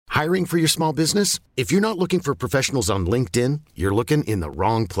Hiring for your small business? If you're not looking for professionals on LinkedIn, you're looking in the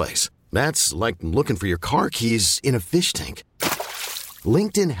wrong place. That's like looking for your car keys in a fish tank.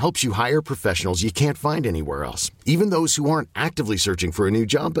 LinkedIn helps you hire professionals you can't find anywhere else, even those who aren't actively searching for a new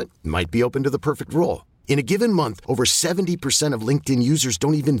job but might be open to the perfect role. In a given month, over 70% of LinkedIn users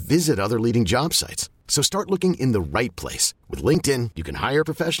don't even visit other leading job sites. So start looking in the right place. With LinkedIn, you can hire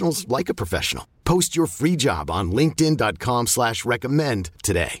professionals like a professional. Post your free job on linkedin.com/recommend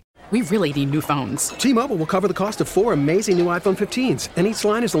today. We really need new phones. T-Mobile will cover the cost of 4 amazing new iPhone 15s, and each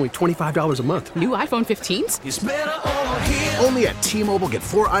line is only $25 a month. New iPhone 15s? It's better over here. Only at T-Mobile, get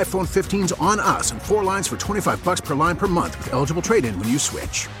 4 iPhone 15s on us and 4 lines for $25 per line per month with eligible trade-in when you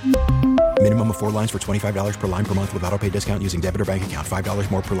switch. Minimum of 4 lines for $25 per line per month with autopay discount using debit or bank account.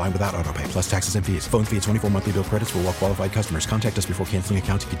 $5 more per line without autopay, plus taxes and fees. Phone fee at 24 monthly bill credits for well-qualified customers. Contact us before canceling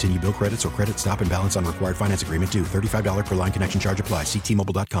account to continue bill credits or credit stop and balance on required finance agreement due. $35 per line connection charge applies. See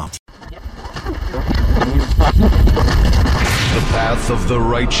T-Mobile.com. The path of the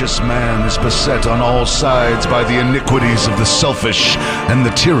righteous man is beset on all sides by the iniquities of the selfish and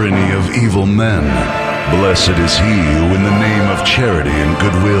the tyranny of evil men. Blessed is he who in the name of charity and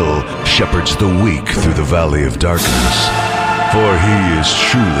goodwill shepherds the weak through the valley of darkness. For he is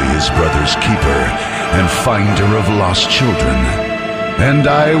truly his brother's keeper and finder of lost children. And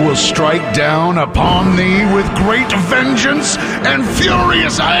I will strike down upon thee with great vengeance and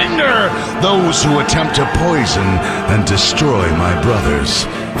furious anger those who attempt to poison and destroy my brothers.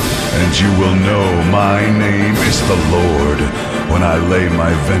 And you will know my name is the Lord when I lay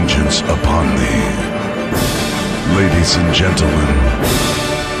my vengeance upon thee. Ladies and gentlemen,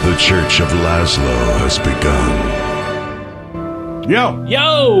 the Church of Laszlo has begun.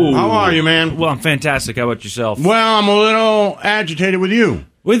 Yo! How are you, man? Well, I'm fantastic. How about yourself? Well, I'm a little agitated with you.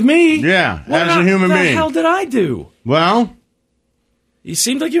 With me? Yeah, as a human being. What the hell did I do? Well... You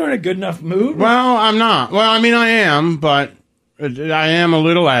seemed like you were in a good enough mood. Well, I'm not. Well, I mean, I am, but I am a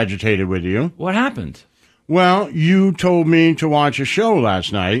little agitated with you. What happened? Well, you told me to watch a show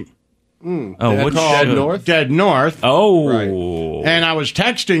last night. Oh, what's called Dead North? Dead North. Oh. Right. And I was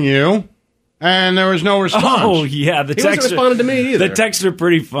texting you, and there was no response. Oh, yeah. The He hasn't responded to me either. The texts are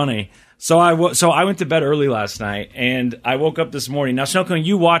pretty funny. So I went to bed early last night, and I woke up this morning. Now, Snowcone,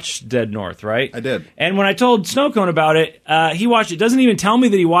 you watched Dead North, right? I did. And when I told Snowcone about it, he watched it. Doesn't even tell me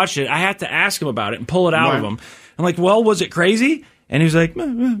that he watched it. I had to ask him about it and pull it out of him. I'm like, well, was it crazy? And he was like,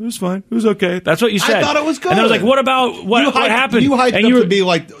 it was fine. It was okay. That's what you said. I thought it was good. And I was like, what about what happened? You hyped and it up to be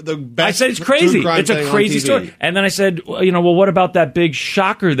like the best. I said, it's crazy. It's a crazy story. And then I said, well, what about that big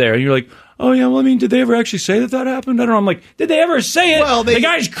shocker there? And you're like, oh, yeah, well, I mean, did they ever actually say that happened? I don't know. I'm like, did they ever say it? Well, the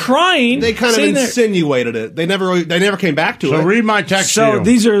guy's crying. They kind of insinuated it. They never came back to it. So read my text to So you.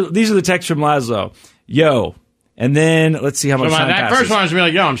 these are the texts from Laszlo. Yo. And then, let's see how much time that passes. first one was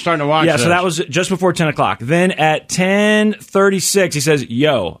like, yo, I'm starting to watch this. So that was just before 10 o'clock. Then at 10:36, he says,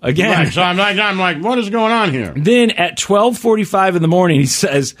 yo, again. Right, so I'm like, what is going on here? Then at 12:45 in the morning, he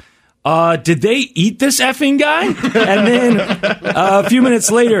says, did they eat this effing guy? And then a few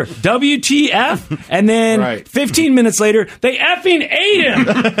minutes later, WTF? And then 15 minutes later, they effing ate him.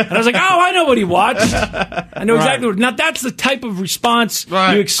 And I was like, oh, I know what he watched. I know exactly what. Now, that's the type of response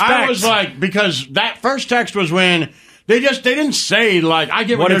you expect. I was like, because that first text was when they didn't say, like, I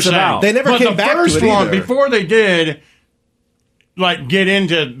get what you're saying. About. They never came back to it either. The first one, before they did, like, get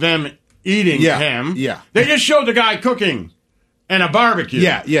into them eating him, they just showed the guy cooking. And a barbecue.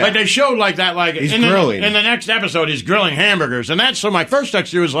 Yeah. Like, they showed like that, like... He's grilling. In the next episode, he's grilling hamburgers. And that's... So my first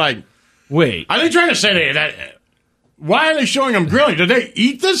text to you was like... Wait. Are they trying to say that... Why are they showing him grilling? Did they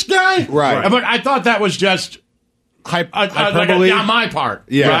eat this guy? Right. But I thought that was just... hyperbole? on my part.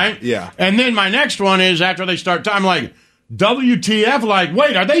 Yeah. Right? Yeah. And then my next one is after they start... I'm like, WTF? Like,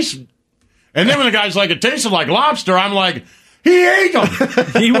 wait, are they... And then when the guy's like, it tasted like lobster, I'm like... He ate them.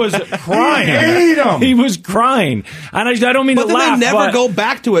 He was crying. He ate them. He was crying. And I don't mean but to then laugh. They never go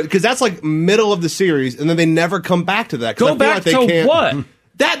back to it because that's like middle of the series, and then they never come back to that. Go back to what?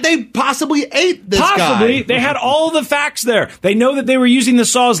 That they possibly ate this Possibly. guy. They had all the facts there. They know that they were using the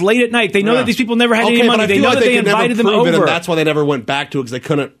saws late at night. They know that these people never had any money. They know that they invited them over. And that's why they never went back to it because they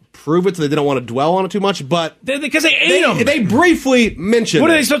couldn't prove it, so they didn't want to dwell on it too much. But because they ate them. They briefly mentioned What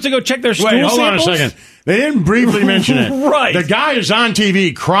it. are they supposed to go check their stool Wait, hold samples? on a second. They didn't briefly mention it. Right. The guy is on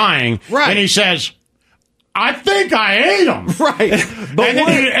TV crying, right. And he says, I think I ate him. Right. But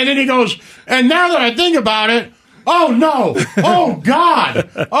and then he goes, and now that I think about it, oh, no. Oh, God.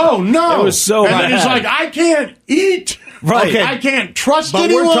 Oh, no. It was so And bad. then he's like, I can't eat Right. Okay. I can't trust But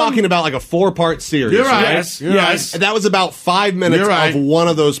anyone. we're talking about like a 4-part series. You're right. Yes, You're yes. And that was about 5 minutes You're right. of one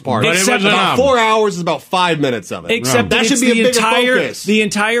of those parts. But it Except was about enough. 4 hours is about 5 minutes of it. Except that that should it's be a the bigger entire focus. the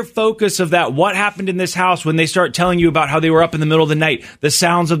entire focus of that. What happened in this house when they start telling you about how they were up in the middle of the night, the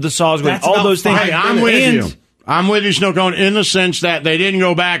sounds of the saws going, That's all about those things. 5 Hey, I'm with And- you. I'm with you, Snow Cone, in the sense that they didn't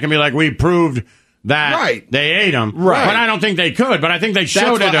go back and be like, we proved that Right. they ate them. Right. But I don't think they could. But I think they That's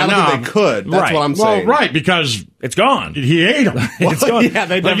showed what, it I don't enough. think they could. That's Right. what I'm Well, saying. right, because It's gone. he ate them. It's gone. Yeah,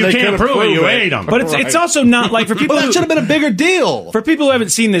 they But you they can't couldn't prove it. You it. ate them. But it's also not like for people Well, that who, should have been a bigger deal. for people who haven't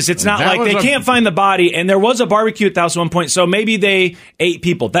seen this, it's not That like was they a- can't find the body, and there was a barbecue at the house at one point, so maybe they ate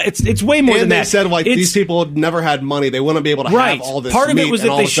people. That it's way more than And they that. said like It's- these people had never had money. They wouldn't be able to Right. have all this Part of it meat, was and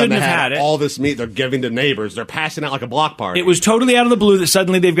that all they of a sudden shouldn't have had it. all this meat they're giving to neighbors. They're passing out like a block party. It was totally out of the blue that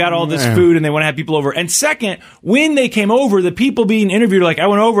suddenly they've got all this food and they want to have people over. And second, when they came over, the people being interviewed, like I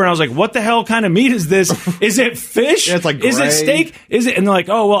went over and I was like, "What the hell kind of meat is this? Is it fish? Yeah, it's like is it gray. steak? Is it?" And they're like,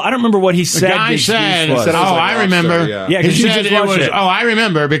 "Oh well, I don't remember what he The said." guy this said, dish was. said it was "Oh, like I lobster, remember." yeah. Yeah, 'cause he you said just it watched was. it. Oh, I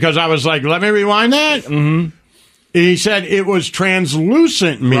remember because I was like, "Let me rewind that." Mm-hmm. He said it was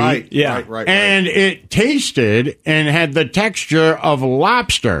translucent meat. right. Yeah. right. And it tasted and had the texture of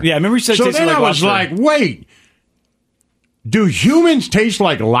lobster. Yeah, I remember he said it so tasted then like I was lobster. like, wait, do humans taste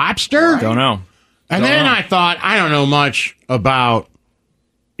like lobster? Don't know. And then I thought, I don't know much about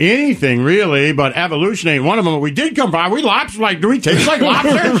anything really, but evolution ain't one of them. We did come from. Are we lobster? Like, do we taste like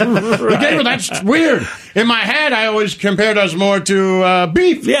lobster? Again, that's weird. In my head, I always compared us more to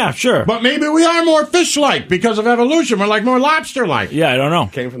beef. Yeah, sure. But maybe we are more fish-like because of evolution. We're like more lobster-like. Yeah, I don't know.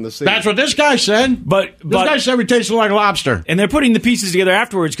 Came from the sea. That's what this guy said. But This guy said we tasted like lobster. and they're putting the pieces together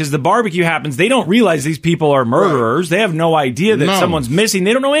afterwards because the barbecue happens. They don't realize these people are murderers. They have no idea that No. someone's missing.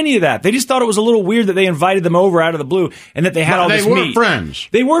 They don't know any of that. They just thought it was a little weird that they invited them over out of the blue and that they had But all they this were meat. friends.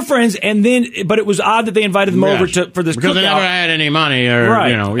 They were friends, and then but it was odd that they invited them over Yes. for this because they cookout. never had any money or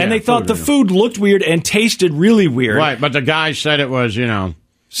Right, yeah, and they thought the food. food looked weird and tasted really weird. Right, but the guy said it was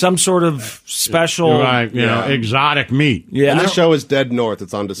Some sort of special. right, exotic meat. Yeah. And I this don't- show is Dead North.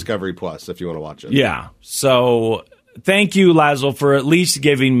 It's on Discovery Plus if you want to watch it. Yeah. So thank you, Lazo, for at least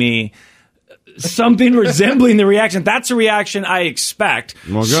giving me something resembling the reaction. That's a reaction I expect.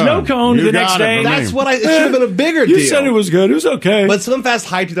 Well, good. Snow cone You the got next it, day. believe That's what I. It should have been a bigger You deal. said it was good. It was okay. But Slim Fast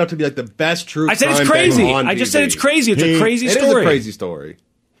hyped it up to be like the best true I said it's crime crazy. thing on I just TV. said it's crazy. It's a crazy It story. is a crazy story.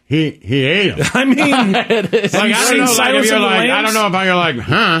 He ate them. I mean, Like, I don't know, like, if you're like, I don't know if you're like,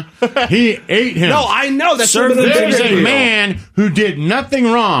 huh? He ate him. No, I know that should Serve have been a the bigger There's a deal. man who did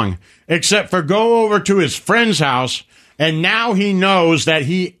nothing wrong except for go over to his friend's house, and now he knows that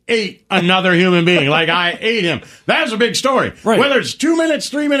he ate another human being. Like, I ate him. That's a big story. Right. Whether it's 2 minutes,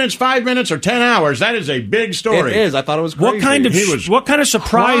 3 minutes, 5 minutes, or 10 hours, that is a big story. It is. I thought it was crazy. what kind of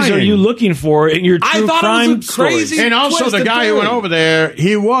surprise are crying. you looking for in your true I thought crime it was a crazy stories? And also, twist the of guy who went doing. over there,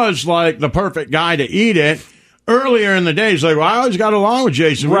 he was like the perfect guy to eat it. Earlier in the day, he's like, well, I always got along with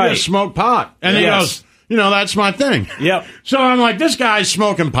Jason. We Right. just smoke pot. And he Yes. goes, that's my thing. Yep. So I'm like, this guy's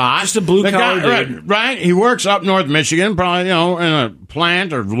smoking pot. Just a blue-collar The guy- dude. Right? He works up North Michigan, probably, in a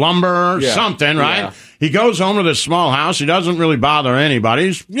plant or lumber or Yeah. something, right? Yeah. He goes home to this small house. He doesn't really bother anybody.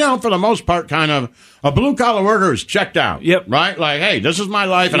 He's, for the most part, kind of a blue-collar worker who's checked out. Yep. Right? Like, hey, this is my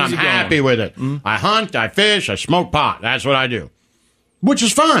life, and I'm Easy going. happy with it. I hunt, I fish, I smoke pot. That's what I do. Which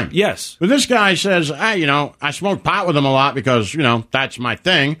is fine. Yes. But this guy says, hey, I smoke pot with him a lot because, that's my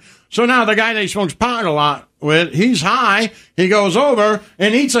thing. So now the guy that he smokes pot a lot with, he's high. He goes over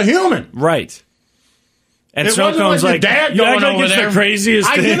and eats a human. Right. And It Snow wasn't Cone's like like, your dad you act going like over it's there. the craziest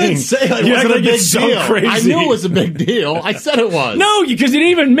I thing. didn't say it You wasn't act a like big it's so deal. crazy. I knew it was a big deal. I said it was. No, because you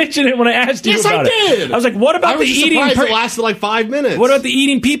didn't even mention it when I asked you Yes, about I it. did. I was like, what about I was the just eating surprised part? it lasted like 5 minutes. What about the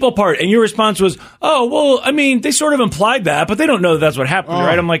eating people part? And your response was, oh, well, I mean, they sort of implied that, but they don't know that that's what happened,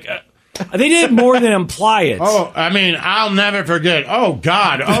 right? I'm like, they did more than imply it. Oh, I mean, I'll never forget. Oh,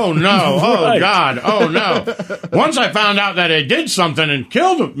 God. Oh, no. Oh, Right. God. Oh, no. Once I found out that they did something and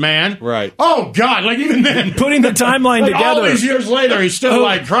killed a man. Right. Oh, God. Like, even then. Putting the timeline like, together. all these years later, he's still,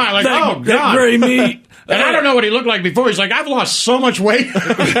 like, crying. Like, that, oh, God. That gray meat. And I don't know what he looked like before. He's like, I've lost so much weight.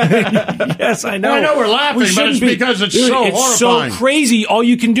 Yes, I know. Well, I know we're laughing, but shouldn't it's because it's Dude, so it's horrifying. so crazy. All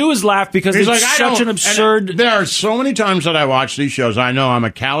you can do is laugh because He's it's like, such an and absurd. there are so many times that I watch these shows. I know I'm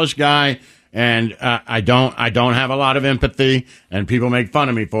a callous guy, and I don't have a lot of empathy, and people make fun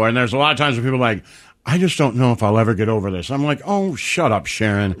of me for it. And there's a lot of times when people are like, I just don't know if I'll ever get over this. I'm like, oh, shut up,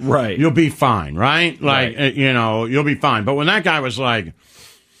 Sharon. Right. You'll be fine, right? Like, Right. You'll be fine. But when that guy was like,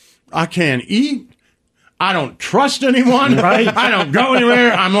 I can't eat, I don't trust anyone, Right. I don't go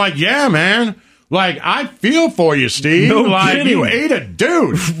anywhere, I'm like, yeah, man. Like, I feel for you, Steve. No like, kidding. you ate a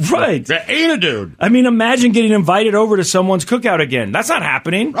dude. Right. You ate a dude. I mean, imagine getting invited over to someone's cookout again. That's not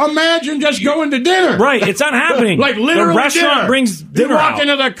happening. Imagine just going to dinner. Right, it's not happening. Like, literally the restaurant dinner. brings dinner You walk out.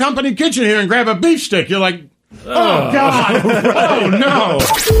 into the company kitchen here and grab a beef stick. You're like, oh, God. Oh, no.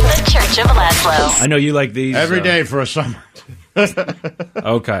 The Church of Laszlo. I know you like these. Every day for a summer.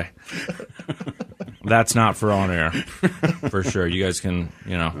 Okay. That's not for on air. For sure. You guys can,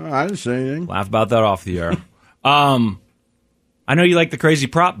 I didn't say anything. laugh about that off the air. I know you like the crazy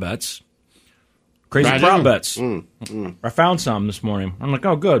prop bets. Crazy I prop do. bets. I found some this morning. I'm like,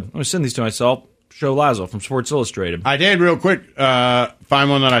 oh, good. I'm going to send these to myself. Show Lazo from Sports Illustrated. I did real quick find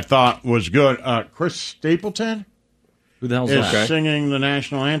one that I thought was good. Chris Stapleton Who the hell's is that? singing the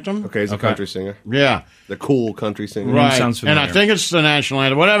national anthem. Okay, he's a country singer. Yeah. The cool country singer. Right. sounds And I familiar. think it's the national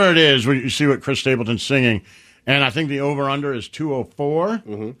anthem. Whatever it is, when you see what Chris Stapleton's singing. And I think the over-under is 204.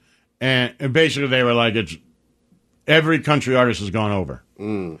 Mm-hmm. And basically they were like, it's every country artist has gone over.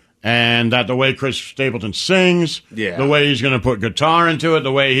 And that the way Chris Stapleton sings, Yeah. the way he's going to put guitar into it,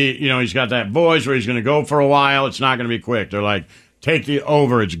 the way he's got that voice where he's going to go for a while, it's not going to be quick. They're like, take the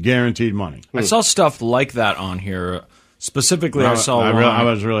over, it's guaranteed money. I saw stuff like that on here. Specifically, I saw one. I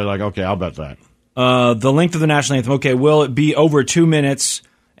was really like, okay, I'll bet that. The length of the national anthem. Okay, will it be over 2 minutes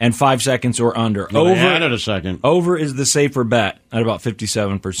and 5 seconds or under? They added a second. Over is the safer bet at about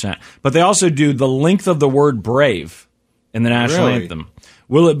 57%. But they also do the length of the word brave in the national Really? anthem.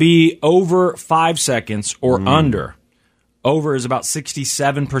 Will it be over 5 seconds or under? Over is about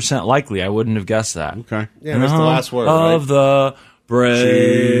 67% likely. I wouldn't have guessed that. Okay. Yeah, that's the last word, Of right? the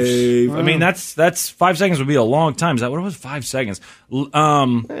brave. I mean, that's 5 seconds would be a long time. Is that what it was? 5 seconds.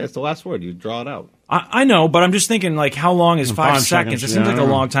 Yeah, it's the last word. You draw it out. I know, but I'm just thinking, like, how long is 5 5 seconds? seconds, It seems yeah, like I a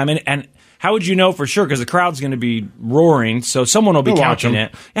know. long time. And how would you know for sure? Because the crowd's going to be roaring, so someone will be They'll watch counting them.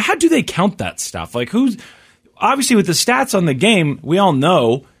 it. And how do they count that stuff? Like, who's obviously with the stats on the game, we all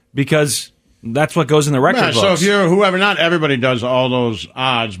know because that's what goes in the record Yeah, books. so if you're whoever, not everybody does all those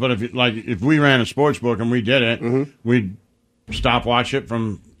odds, but if we ran a sports book and we did it, we'd stopwatch it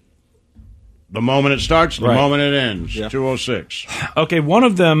from the moment it starts to the Right. moment it ends. Yeah. 206. Okay, one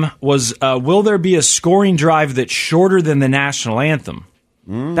of them was, will there be a scoring drive that's shorter than the national anthem?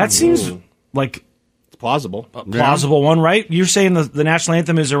 That seems like It's plausible. a plausible one, right? You're saying the national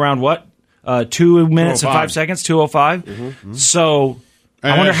anthem is around what? 2 minutes and 5 2:05. seconds, 2:05? So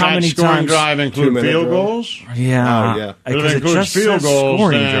I wonder does how that many scoring times. drive include 2-minute field drill? goals? Yeah. Oh, yeah. Because If it it includes just field says goals,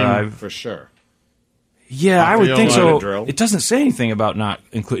 scoring then- drive. For sure. Yeah, I would feel think like so. a drill. It doesn't say anything about not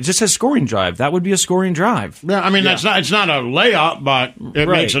include. It just says scoring drive. That would be a scoring drive. Yeah, I mean it's not a layup, but it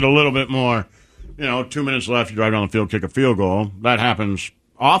Right. makes it a little bit more. 2 minutes left, you drive down the field, kick a field goal. That happens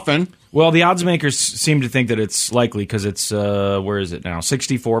often. Well, the odds makers seem to think that it's likely because it's, where is it now?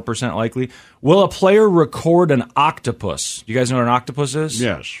 64% likely. Will a player record an octopus? You guys know what an octopus is?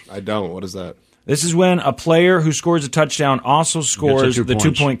 Yes. I don't. What is that? This is when a player who scores a touchdown also scores 2 the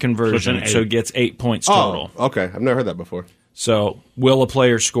points. 2-point conversion, So it's an so 8. gets 8 points total. Oh, okay. I've never heard that before. So, will a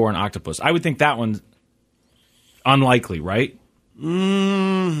player score an octopus? I would think that one's unlikely, right? I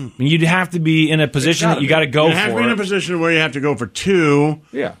mean, you'd have to be in a position that you got to go You have to be in a for it. position where you have to go for 2.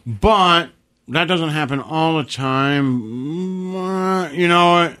 Yeah. But that doesn't happen all the time.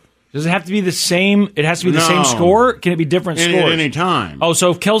 Does it have to be the same? It has to be the same No. score? Can it be different At scores? any time. Oh,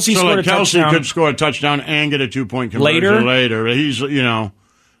 so if Kelsey so scored like a Kelsey touchdown, could score a touchdown and get a 2-point conversion Later? He's,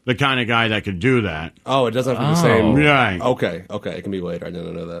 the kind of guy that could do that. Oh, it doesn't have to be the same. Right. Okay. It can be later. I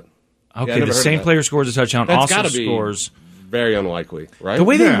didn't know that. okay, never the heard same of that. player scores a touchdown, That's also gotta be scores. Very unlikely, right? The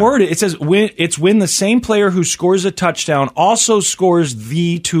way Yeah. they word it, it says when the same player who scores a touchdown also scores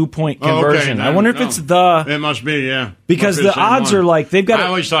the 2-point conversion. Okay, I wonder if no. it's the. It must be, yeah. Because Must be the same odds one. are like they've got. I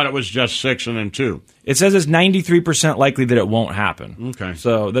always thought it was just 6 and then 2. It says it's 93% likely that it won't happen. Okay.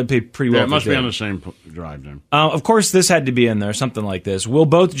 So that'd be pretty well. Yeah, it must if be did. on the same drive then. Of course, this had to be in there, something like this. Will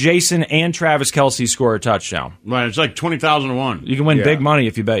both Jason and Travis Kelce score a touchdown? Right, it's like 20,000 to 1. You can win Yeah. big money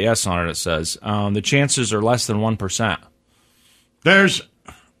if you bet yes on it, it says. The chances are less than 1%. There's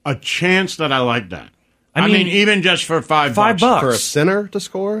a chance that I like that. I I mean, mean even just for $5. $5. For a sinner to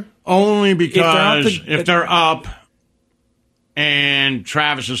score? Only out because the- if they're up and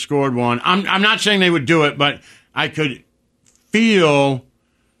Travis has scored one, I'm not saying they would do it, but I could feel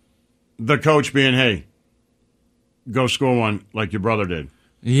the coach being, hey, go score one like your brother did.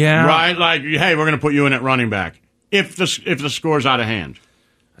 Yeah. Right? Like, hey, we're going to put you in at running back if the score's out of hand.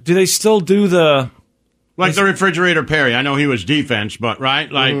 Do they still do the. Like the refrigerator Perry. I know he was defense, but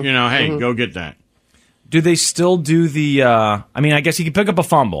right? Like, hey, go get that. Do they still do the. I mean, I guess he could pick up a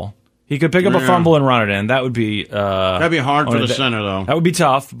fumble. He could pick up a fumble and run it in. That would be that'd be hard for the center, though. That would be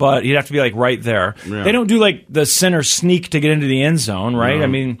tough, but he'd have to be like right there. Yeah. They don't do like the center sneak to get into the end zone, right? No. I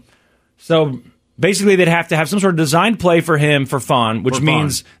mean, so basically they'd have to have some sort of designed play for him for fun, which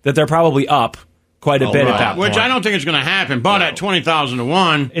means that they're probably up quite a bit at that point. Which I don't think is going to happen, but at 20,000 to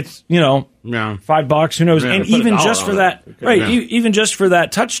 1, it's $5. Who knows? Yeah, and put even $1 just for on that, it. right? Yeah. Even just for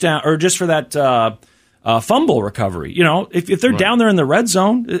that touchdown or just for that fumble recovery. You know, if they're down there in the red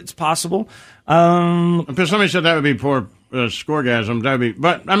zone, it's possible. Because somebody said that would be poor scoregasm. That'd be,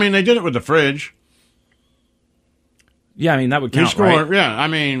 but I mean, they did it with the fridge. Yeah, I mean that would count. He scored. Right? Yeah, I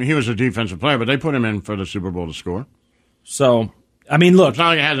mean he was a defensive player, but they put him in for the Super Bowl to score. So. I mean, look, it's not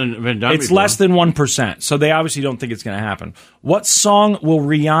like it hasn't been done it's before. less than 1%, so they obviously don't think it's going to happen. What song will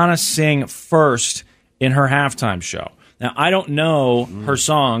Rihanna sing first in her halftime show? Now, I don't know her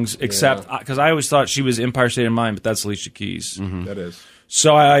songs, except because I always thought she was Empire State of Mind, but that's Alicia Keys. Mm-hmm. That is.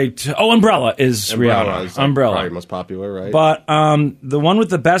 So Umbrella is Rihanna. Is Umbrella. probably most popular, right? But the one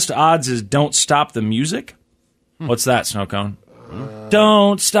with the best odds is Don't Stop the Music. What's that, Snow Cone?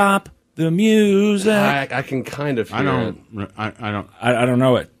 Don't Stop the Music. I can kind of hear it. I don't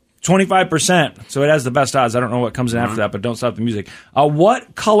know it. 25%, so it has the best odds. I don't know what comes in after that, but Don't Stop the Music.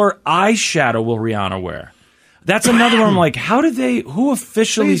 What color eyeshadow will Rihanna wear? That's another one. I'm like, who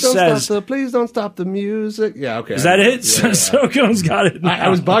officially says... Please don't stop the music. Yeah, okay. Is that it? Yeah. Sokone's got it now. I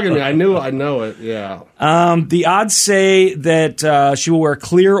was bugging me. I know it, yeah. The odds say that she will wear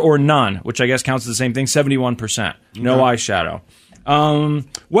clear or none, which I guess counts as the same thing, 71%. No eyeshadow.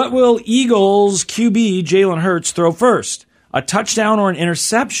 What will Eagles QB Jalen Hurts throw first? A touchdown or an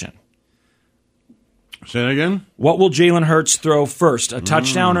interception? Say that again? What will Jalen Hurts throw first? A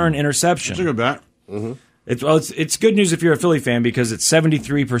touchdown or an interception? That's a good bet. Mm-hmm. It's good news if you're a Philly fan because it's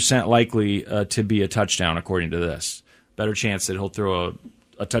 73% likely to be a touchdown according to this. Better chance that he'll throw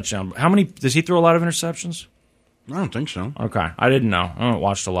a touchdown. How many? Does he throw a lot of interceptions? I don't think so. Okay, I didn't know. I haven't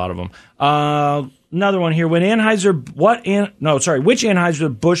watched a lot of them. Another one here. Which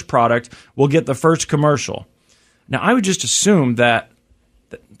Anheuser-Busch product will get the first commercial? Now, I would just assume that's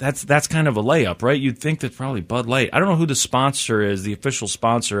kind of a layup, right? You'd think that probably Bud Light. I don't know who the sponsor is, the official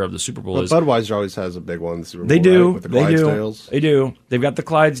sponsor of the Super Bowl is. Budweiser always has a big one in the Super Bowl. They do. Right? With the Clydesdales. They do. They've got the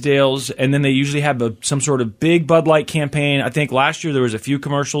Clydesdales, and then they usually have some sort of big Bud Light campaign. I think last year there was a few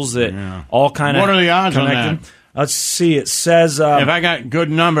commercials that all kind of. What are the odds on that? Let's see. It says if I got good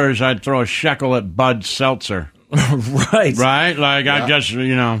numbers, I'd throw a shekel at Bud Seltzer. Right. Right. Like I just Okay,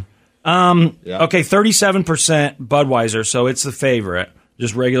 37% Budweiser, so it's the favorite.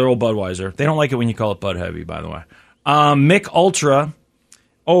 Just regular old Budweiser. They don't like it when you call it Bud Heavy, by the way. Mick Ultra.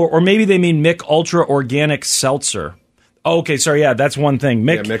 Or maybe they mean Mick Ultra Organic Seltzer. Oh, okay, sorry, yeah, that's one thing.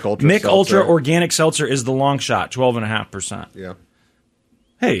 Mick Ultra Organic Seltzer is the long shot, 12.5%. Yeah.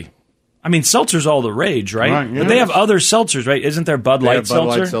 Hey, I mean, seltzer's all the rage, right? Right, yeah. But they have other seltzers, right? Isn't there Bud Light Seltzer?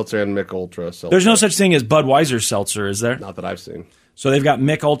 Bud Light Seltzer and Mick Ultra Seltzer. There's no such thing as Budweiser Seltzer, is there? Not that I've seen. So they've got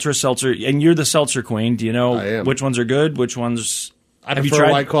Mick Ultra Seltzer, and you're the seltzer queen. Do you know which ones are good? Which ones... I prefer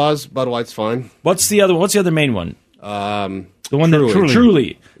White Claws. Bud Light's fine. What's the other one? What's the other main one? The one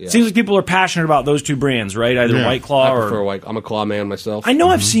Truly. Yeah. It seems like people are passionate about those two brands, right? Either White Claw I or... prefer White. I'm a Claw man myself. I know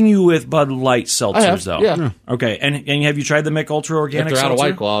I've seen you with Bud Light seltzers, though. Yeah. Okay, and have you tried the Mick Ultra Organic If they're out of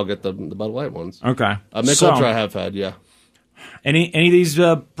seltzer? White Claw, I'll get the Bud Light ones. Okay. Mick Ultra I have had, yeah. Any of these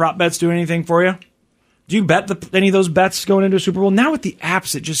prop bets do anything for you? Do you bet any of those bets going into a Super Bowl? Now with the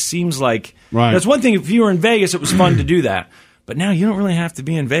apps, it just seems like... Right. That's one thing. If you were in Vegas, it was fun to do that. But now you don't really have to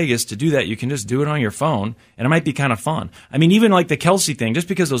be in Vegas to do that. You can just do it on your phone, and it might be kind of fun. I mean, even like the Kelsey thing, just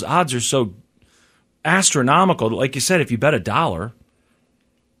because those odds are so astronomical, like you said, if you bet $1,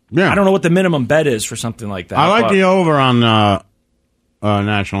 I don't know what the minimum bet is for something like that. I like the over on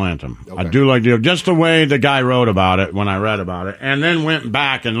National Anthem. Okay. I do like the over. Just the way the guy wrote about it when I read about it, and then went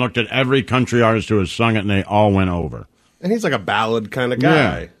back and looked at every country artist who has sung it, and they all went over. And he's like a ballad kind of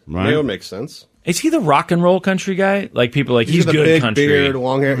guy. Yeah, right. It would make sense. Is he the rock and roll country guy? Like people like he's got good the big country. beard,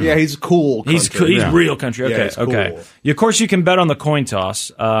 long hair. Yeah, he's cool. He's country. cool. He's real country. Okay, Yeah, he's cool. okay. Of course, you can bet on the coin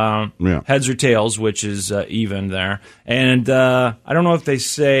toss, heads or tails, which is even there. And I don't know if they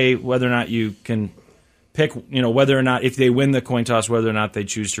say whether or not you can pick. Whether or not if they win the coin toss, whether or not they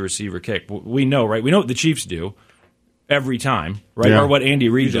choose to receive or kick. We know, right? We know what the Chiefs do every time, right? Yeah. Or what Andy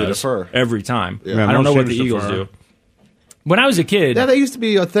Reid Usually does defer. every time. Yeah, I don't know most what the teams Eagles defer. do. When I was a kid, Yeah, that used to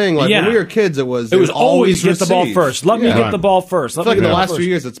be a thing. Like when we were kids, it was always get the ball receive. first. Let me Yeah. get the ball first. I feel like in the last few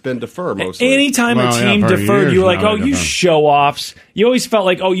years, it's been defer mostly. Anytime a team deferred, you were like, oh, you show-offs. You always felt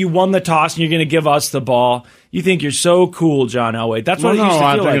like, oh, you won the toss and you're going to give us the ball. You think you're so cool, John Elway. That's what Well, it used to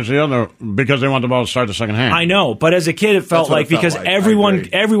I feel think like. it's the other because they want the ball to start the second half. I know, but as a kid, it felt That's what like it felt because like. I agree.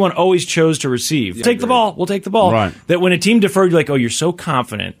 everyone always chose to receive. Yeah, I Take the agree. ball. We'll take the ball. Right. That when a team deferred, you're like, oh, you're so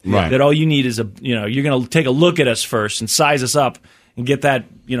confident Right. that all you need is you're going to take a look at us first and size us up and get that,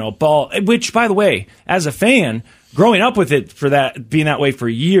 ball. Which, by the way, as a fan, growing up with it for that being that way for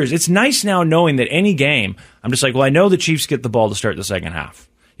years, it's nice now knowing that any game, I'm just like, well, I know the Chiefs get the ball to start the second half.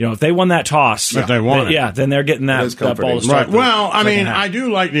 If they won that toss, If they won it. then they're getting that is ball comforting. to start. Right. Well, I second mean, half. I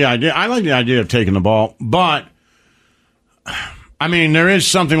do like the idea. I like the idea of taking the ball, but I mean, there is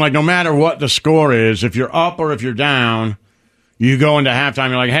something like no matter what the score is, if you're up or if you're down, you go into halftime.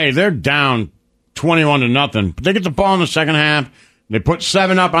 You're like, hey, they're down 21-0. But they get the ball in the second half. They put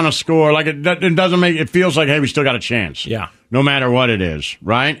 7 up on a score. Like it doesn't make it feels like, hey, we still got a chance. Yeah. No matter what it is,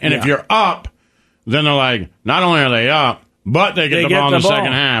 right? And if Yeah. you're up, then they're like, not only are they up, but they get the ball in the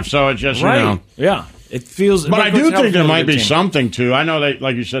second half. So it's just right. Yeah. It feels. But I it makes do it helps think there for the might be team. something to. I know they,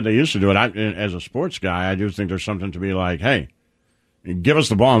 like you said, they used to do it. As a sports guy, I do think there's something to be like, hey, give us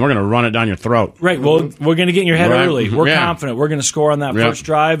the ball and we're going to run it down your throat. Right. Well, we're going to get in your head Right. early. We're Yeah. confident. We're going to score on that Yep. first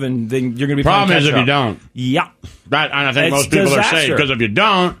drive, and then you're going to be. Problem playing is if you catch-up. don't. Yeah. That, and I think It's most people are safe disaster. because if you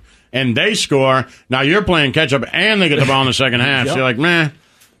don't and they score, now you're playing catch up and they get the ball in the second half. Yep. So you're like, meh.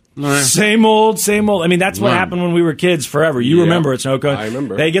 Same old. I mean, that's what Right. happened when we were kids forever. You Yeah. remember it, Snowcone. I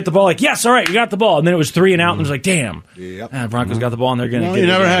remember. They get the ball, like, yes, all right, we got the ball. And then it was 3 and out, and it was like, damn. Yep. Broncos got the ball, and they're going to Well, get you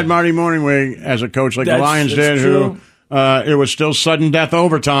it never again. had Marty Morningweg as a coach like the That's- Lions that's did, true. who it was still sudden death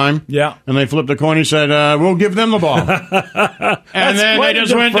overtime. Yeah. And they flipped the coin. He said, we'll give them the ball. And then they quite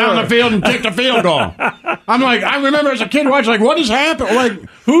just went defer. down the field and kicked a field goal. I'm like, I remember as a kid watching, like, what has happened? Like,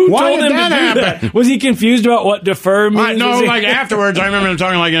 Who why told did him that to do happen? that? Was he confused about what defer means? I know, Was he- like afterwards, I remember them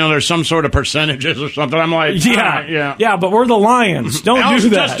talking like, there's some sort of percentages or something. I'm like, Yeah. yeah. But we're the Lions. Don't Else, do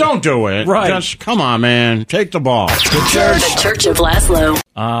that. just don't do it. Right. Just, come on, man. Take the ball. The Church of Laszlo.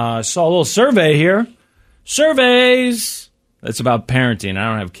 Saw a little survey here. Surveys. That's about parenting. I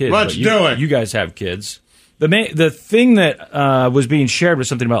don't have kids. Let's but you, do it. You guys have kids. The thing that was being shared was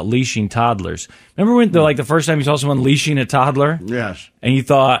something about leashing toddlers. Remember when the first time you saw someone leashing a toddler? Yes. And you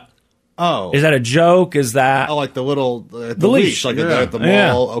thought, Oh. is that a joke? Is that Oh, like the little the leash. leash, like Yeah. at the mall.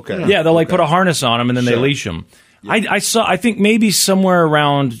 Yeah. Okay. Yeah, they'll Okay. put a harness on them and then they Sure. leash them. I think maybe somewhere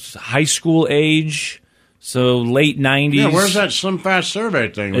around high school age, so late 90s. Yeah, where's that Slim Fast survey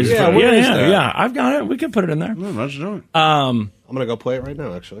thing? Is- Yeah, where is that? yeah. I've got it. We can put it in there. Yeah, let's do it. I'm gonna go play it right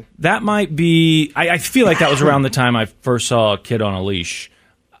now. Actually, That might be. I feel like that was around the time I first saw a kid on a leash.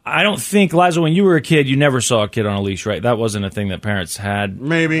 I don't think, Lazo, when you were a kid, you never saw a kid on a leash, right? That wasn't a thing that parents had.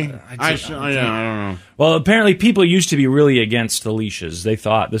 Maybe. I don't don't know. Well, apparently people used to be really against the leashes. They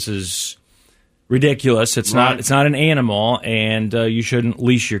thought this is ridiculous. It's Right. not. It's not an animal, and you shouldn't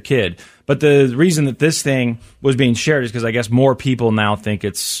leash your kid. But the reason that this thing was being shared is because I guess more people now think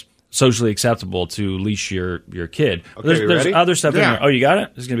it's socially acceptable to leash your kid. Okay, there's you there's ready? other stuff in Yeah. there. Oh, you got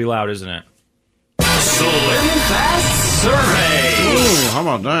it? This is gonna be loud, isn't it? Slim Fast Survey. Ooh, how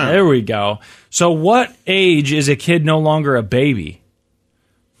about that? There we go. So, what age is a kid no longer a baby?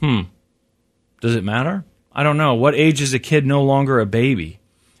 Does it matter? I don't know. What age is a kid no longer a baby?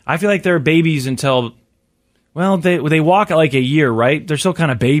 I feel like they're babies until, well, they walk at like a year, right? They're still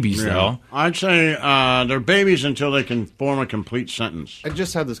kind of babies, though. I'd say they're babies until they can form a complete sentence. I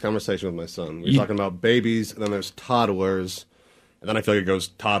just had this conversation with my son. We're talking about babies, and then there's toddlers, and then I feel like it goes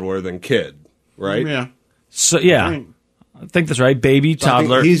toddler then kid, right? Yeah. So, yeah. I think that's right. Baby, So I think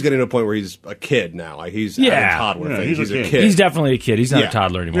toddler. he's getting to a point where he's a kid now. Like he's at Yeah. a toddler Yeah, thing. he's a He's a kid. kid. He's definitely a kid. He's not Yeah. a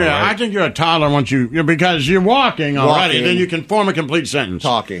toddler anymore, Yeah, I right? think you're a toddler once because you're walking already. Walking. Then you can form a complete sentence.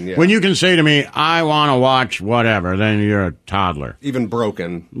 Talking, yeah. When you can say to me, "I want to watch whatever," then you're a toddler. Even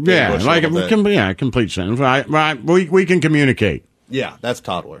broken. Yeah, English like little bit. a complete sentence. Right. We can communicate. Yeah, that's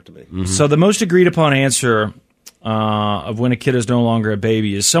toddler to me. Mm-hmm. So, the most agreed upon answer of when a kid is no longer a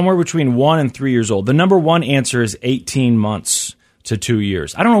baby is somewhere between 1 and 3 years old. The number one answer is 18 months to 2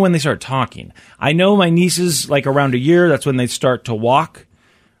 years. I don't know when they start talking. I know my nieces, like around a year, that's when they start to walk.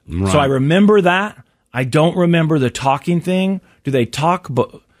 So I remember that. I don't remember the talking thing. Do they talk?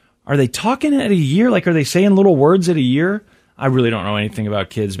 But are they talking at a year? Like, are they saying little words at a year? I really don't know anything about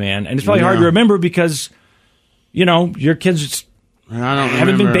kids, man. And it's probably hard to remember because, your kids I don't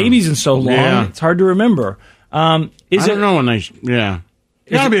haven't been remember. babies in so long. Yeah. It's hard to remember. I don't know when they. Yeah.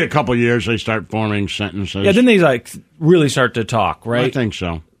 It's got to be a couple years they start forming sentences. Yeah, then they really start to talk, right? I think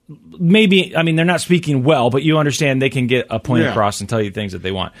so. Maybe, I mean, they're not speaking well, but you understand they can get a point Yeah. across and tell you things that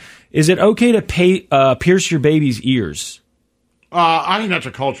they want. Is it okay to pierce your baby's ears? I think that's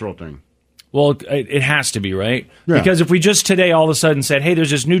a cultural thing. Well, it has to be, right? Yeah. Because if we just today all of a sudden said, hey,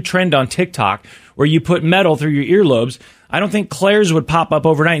 there's this new trend on TikTok where you put metal through your earlobes, I don't think Claire's would pop up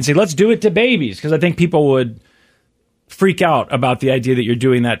overnight and say, let's do it to babies, because I think people would freak out about the idea that you're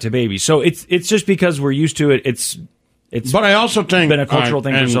doing that to babies. So it's just because we're used to it. It's but I also think been a cultural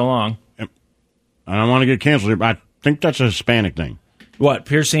thing for so long. I don't want to get canceled, but I think that's a Hispanic thing. What,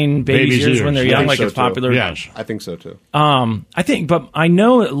 piercing babies' ears when they're young, like it's popular? Yes. I think so, too. I think, but I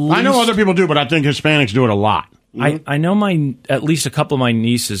know at least... I know other people do, but I think Hispanics do it a lot. I know at least a couple of my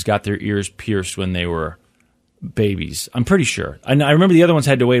nieces got their ears pierced when they were babies. I'm pretty sure. I remember the other ones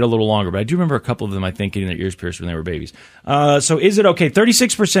had to wait a little longer, but I do remember a couple of them, I think, getting their ears pierced when they were babies. So is it okay?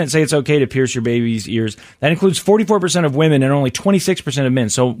 36% say it's okay to pierce your baby's ears. That includes 44% of women and only 26% of men.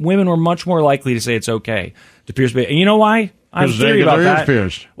 So women were much more likely to say it's okay to pierce baby. And you know why? I have a theory about that.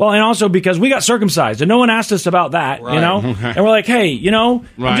 Pierced. Well, and also because we got circumcised, and no one asked us about that, right. you know? And we're like, hey, you know,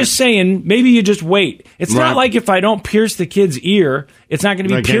 I'm just saying, maybe you just wait. It's not like if I don't pierce the kid's ear, it's not going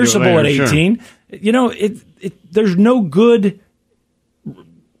to be pierceable at 18. Sure. You know, there's no good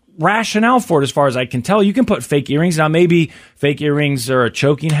rationale for it as far as I can tell. You can put fake earrings. Now, maybe fake earrings are a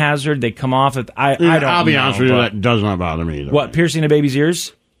choking hazard. They come off. I don't know. I'll be honest with you, that does not bother me either. What, piercing a baby's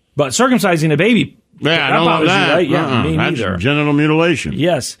ears? But circumcising a baby... Yeah, I don't know that. You, right? Yeah, me that's neither. Genital mutilation.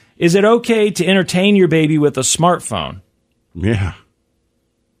 Yes. Is it okay to entertain your baby with a smartphone? Yeah.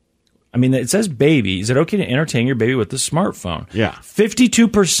 I mean, it says baby. Is it okay to entertain your baby with a smartphone? Yeah.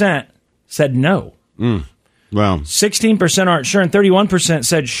 52% said no. Well, 16% aren't sure, and 31%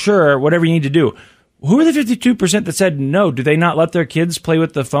 said sure, whatever you need to do. Who are the 52% that said no? Do they not let their kids play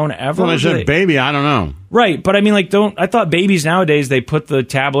with the phone ever? Well, they said baby, I don't know. Right, but I mean, I thought babies nowadays, they put the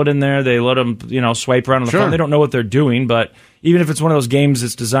tablet in there, they let them, swipe around on the phone. They don't know what they're doing, but even if it's one of those games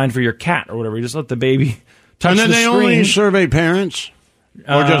that's designed for your cat or whatever, you just let the baby touch the screen. And then they only survey parents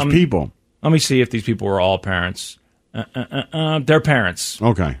or just people? Let me see if these people were all parents. They're parents.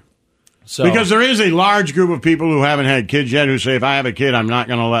 Okay. So, because there is a large group of people who haven't had kids yet who say, if I have a kid, I'm not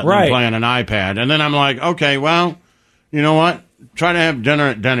going to let them play on an iPad. And then I'm like, okay, well, you know what? Try to have dinner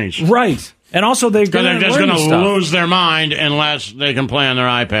at Denny's. Right. And also they're just going to lose their mind unless they can play on their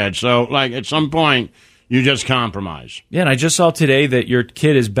iPad. So, at some point, you just compromise. Yeah, and I just saw today that your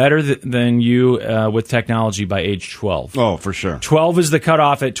kid is better than you with technology by age 12. Oh, for sure. 12 is the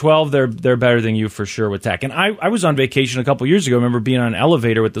cutoff. At 12, they're better than you for sure with tech. And I was on vacation a couple years ago. I remember being on an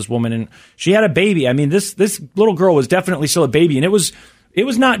elevator with this woman, and she had a baby. I mean, this little girl was definitely still a baby, and it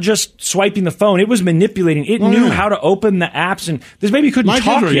was not just swiping the phone. It was manipulating. It knew how to open the apps, and this baby couldn't talk yet.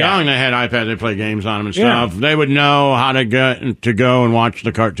 My kids were young. They had iPads. They play games on them and stuff. Yeah. They would know how to go and watch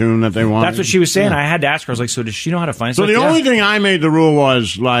the cartoon that they wanted. That's what she was saying. Yeah. I had to ask her. I was like, so does she know how to find stuff? So the only thing I made the rule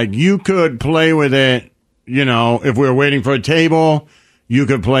was, you could play with it, if we were waiting for a table, you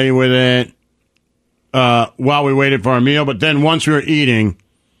could play with it while we waited for our meal. But then once we were eating,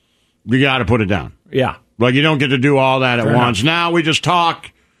 you got to put it down. Yeah. You don't get to do all that at once. Now we just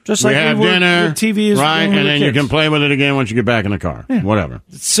talk. Just we like have dinner. TV is right, and then you can play with it again once you get back in the car. Yeah. Whatever.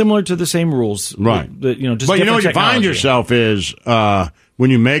 It's similar to the same rules. Right. Just but you know what you find yourself is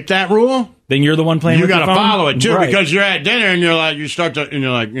when you make that rule, then you're the one playing with the phone. You got to follow it, too, right. because you're at dinner and you're like,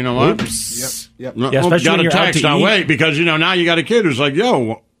 you know what? Oops. Yep. No, yeah, especially got a text. Now wait, because now you got a kid who's like,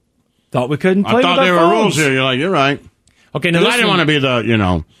 yo. Thought we couldn't play with our phones. I thought there were rules here. You're like, you're right. Okay, now I didn't want to be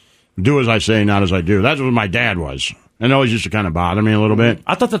the, do as I say, not as I do. That's what my dad was. And it always used to kind of bother me a little bit.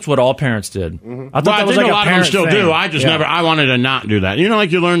 I thought that's what all parents did. Mm-hmm. I think a lot of them still do. I just never, I wanted to not do that. You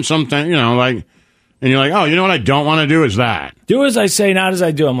learn something, and you're like, oh, you know what I don't want to do is that. Do as I say, not as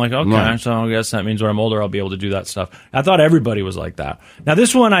I do. I'm like, okay, so I guess that means when I'm older, I'll be able to do that stuff. I thought everybody was like that. Now,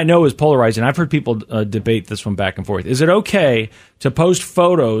 this one I know is polarizing. I've heard people debate this one back and forth. Is it okay to post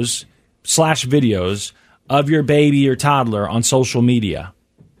photos / videos of your baby or toddler on social media?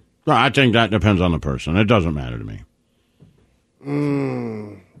 Well, I think that depends on the person. It doesn't matter to me.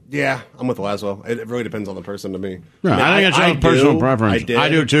 Yeah, I'm with Laszlo. It really depends on the person to me. Yeah, I think it's a personal preference. I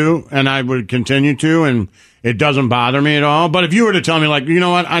do too, and I would continue to, and it doesn't bother me at all. But if you were to tell me, you know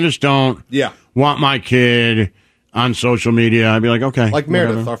what, I just don't want my kid on social media, I'd be like, okay. Like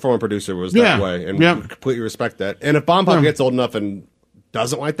Meredith, our former producer, was that way, and we completely respect that. And if Bomb Pop gets old enough and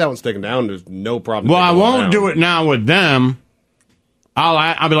doesn't like that, one's taken down, there's no problem. Well, I won't do it now with them.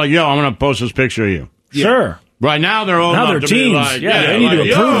 I'll be like, yo, I'm going to post this picture of you. Yeah. Sure. Right now they're old enough to teens. Be like, they need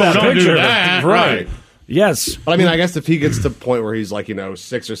to approve that don't picture. Do that. Right. Yes. But I mean, I guess if he gets to the point where he's like,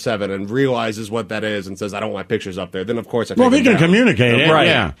 6 or 7 and realizes what that is and says, I don't want pictures up there, then of course I Well, take if he it can down. communicate it, Right.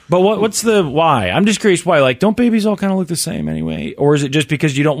 yeah. But what's the why? I'm just curious why. Like, don't babies all kind of look the same anyway? Or is it just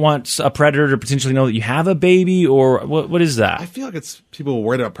because you don't want a predator to potentially know that you have a baby? Or what is that? I feel like it's people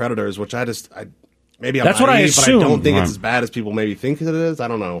worried about predators, which maybe I'm That's what I naive, but I assume. don't think Right. it's as bad as people maybe think it is. I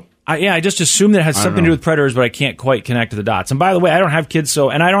don't know. I just assume that it has something to do with predators, but I can't quite connect to the dots. And by the way, I don't have kids,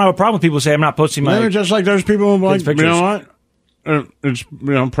 and I don't have a problem with people saying I'm not posting my. They're just like those people who like, you pictures. know what? It's,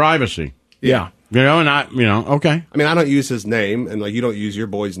 privacy. Yeah. And okay. I mean, I don't use his name, and you don't use your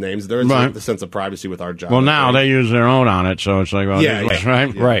boys' names. There is Right. the sense of privacy with our job. Well, now they use their own on it, so it's like, well, Yeah, that's yeah.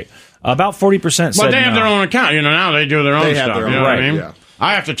 right? Yeah. Right. About 40% said But they have no. their own account. Now they do their own They have stuff. their You own, know what I right, mean? yeah.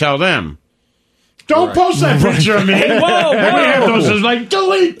 I have to tell them. Don't Right. post that picture of me. Whoa, And we have whoa. those as like,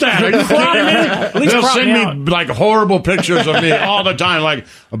 delete that. Are you kidding me? At least They'll crop send me me like horrible pictures of me all the time. Like,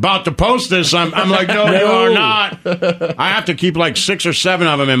 about to post this. I'm like, no, you No. are not. I have to keep like 6 or 7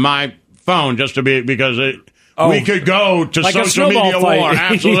 of them in my phone just to be, because we could go to Like a social snowball media fight. war.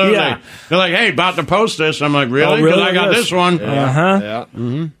 Absolutely. Yeah. They're like, hey, about to post this. I'm like, really? Oh, Because really? I got Yes. this one. Yeah.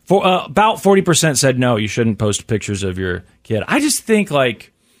 About 40% said no, you shouldn't post pictures of your kid. I just think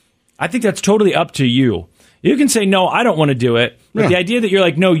I think that's totally up to you. You can say no, I don't want to do it, but Yeah. the idea that you're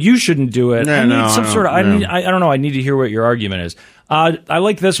like, no, you shouldn't do it. Yeah, I need no, some I sort of. don't- I don't know. I need to hear what your argument is. I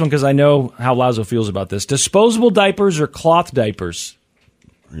like this one because I know how Lazo feels about this. Disposable diapers or cloth diapers?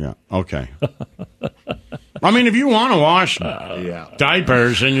 Yeah. Okay. I mean, if you want to wash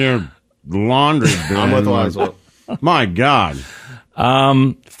diapers in your laundry bin, I'm with Lazo. my God.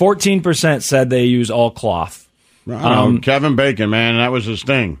 14% said they use all cloth. I don't know, Kevin Bacon, man, that was his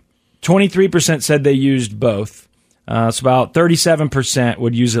thing. 23% said they used both. So about 37%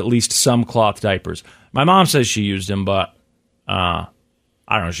 would use at least some cloth diapers. My mom says she used them, but I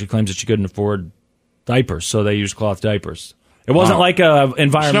don't know. She claims that she couldn't afford diapers, so they used cloth diapers. It wasn't like a Snow cone.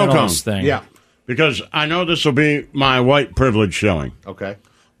 environmentalist thing. Yeah. Because I know this will be my white privilege showing. Okay.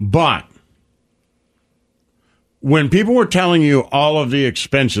 But when people were telling you all of the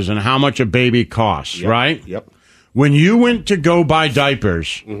expenses and how much a baby costs, Yep. right? Yep. When you went to go buy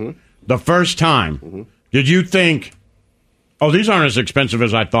diapers the first time, did you think, oh, these aren't as expensive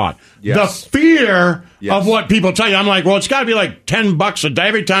as I thought? Yes. The fear Yes. of what people tell you. I'm like, well, it's got to be like $10 a day.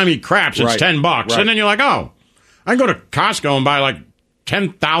 Every time he craps, it's Right. $10. Right. And then you're like, oh, I can go to Costco and buy like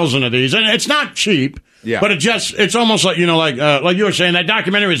 10,000 of these. And it's not cheap. Yeah. But it's almost like, like you were saying, that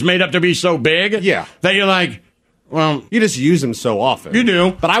documentary was made up to be so big. Yeah. That you're like, well, You just use them so often. You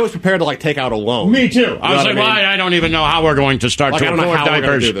do. But I was prepared to take out a loan. me too. You know I was what like, mean? well, I don't even know how we're going to start Like, to I don't know afford how we're gonna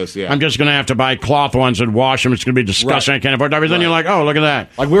diapers. do this, yeah. I'm just going to have to buy cloth ones and wash them. It's going to be disgusting. Right. I can't afford diapers. Then Right. you're like, oh, look at that.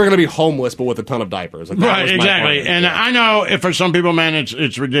 Like we were going to be homeless, but with a ton of diapers. Like, that Right, was my exactly. plan. And Yeah. I know if for some people, man,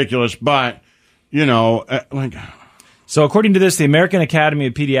 it's ridiculous, but So according to this, the American Academy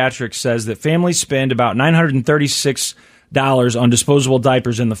of Pediatrics says that families spend about $936 on disposable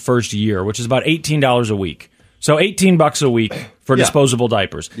diapers in the first year, which is about $18 a week. So $18 a week for Yeah. disposable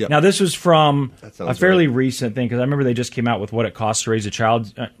diapers. Yep. Now, this was from That a sounds fairly right. recent thing because I remember they just came out with what it costs to raise a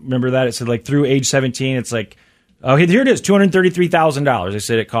child. Remember that? It said through age 17, it's like, oh, here it is, $233,000. They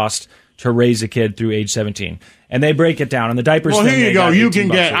said it costs to raise a kid through age 17. And they break it down. And the diapers well, thing, here they you go. got You 18 can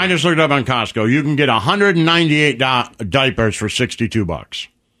bucks get, a week. I just looked it up on Costco. You can get 198 diapers for $62.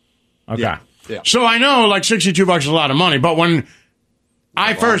 Okay. Yeah. So I know like $62 is a lot of money, but when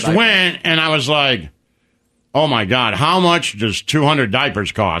I first went and I was like, oh my God, how much does 200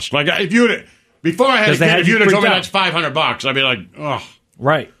 diapers cost? Like if you before I had a 'Cause they kid, had if you you'd have told me freaked that's $500, I'd be like, oh,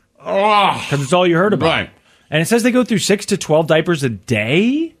 Right. oh. Because it's all you heard about. Right. And it says they go through 6 to 12 diapers a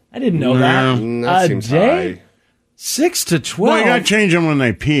day? I didn't know that. That a seems day? high. 6 to 12? Well, you got to change them when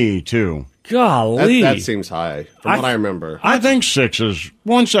they pee too. Golly. That seems high from what I remember. I think 6 is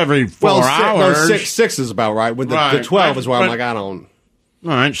once every 4 hours. Six is about right. With the Right. 12 is where I'm But- like, I don't. All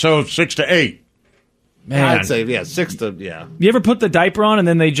right, so 6 to 8. Man. I'd say 6 to You ever put the diaper on and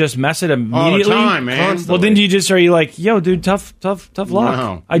then they just mess it immediately? All the time, man. Constantly. Well, then are you like, yo, dude, tough luck.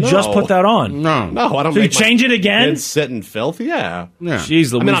 No. I just No. put that on. No. No, I don't. So you make my change it again? kids sit in filth. Yeah. Yeah.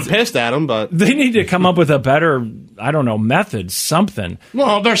 Jeez, I mean, I'm Louise. pissed at them, but They need to come up with a better, I don't know, method, something.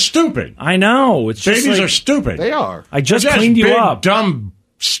 Well, they're stupid. I know. It's just Babies like, are stupid. they are. I just They're cleaned you big, up. dumb,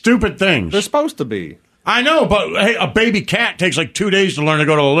 stupid things. They're supposed to be. I know, but hey, a baby cat takes like 2 days to learn to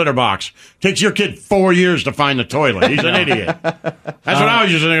go to the litter box. Takes your kid 4 years to find the toilet. He's an idiot. That's what I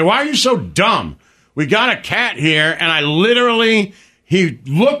was just thinking. Why are you so dumb? We got a cat here, and he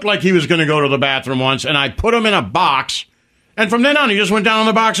looked like he was going to go to the bathroom once, and I put him in a box, and from then on, he just went down in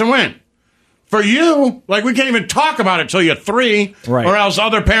the box and went. For you, like, we can't even talk about it till you're 3, Right. or else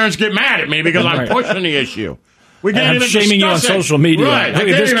other parents get mad at me because I'm Right. pushing the issue. We And can't I'm even shaming you on discuss it. social media. Right. Look I at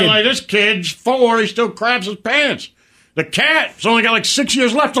can't this even, kid. like, this kid's 4, he still craps his pants. The cat's only got like 6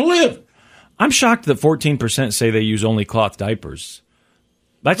 years left to live. I'm shocked that 14% say they use only cloth diapers.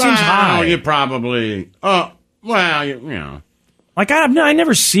 That seems high. You probably, well, you know. Like, I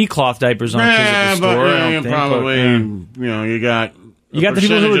never see cloth diapers on kids at the store. I don't you think, probably, but, you got You got the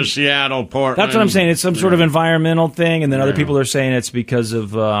people who percentage are- of Seattle, Portland. That's what I'm saying. It's some sort of environmental thing, and then other people are saying it's because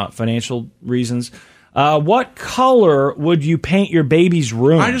of financial reasons. What color would you paint your baby's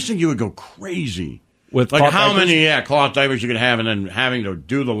room? I just think you would go crazy. With like cloth how diapers? many cloth diapers you could have, and then having to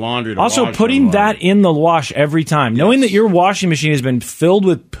do the laundry. To Also, wash putting them. that in the wash every time, knowing that your washing machine has been filled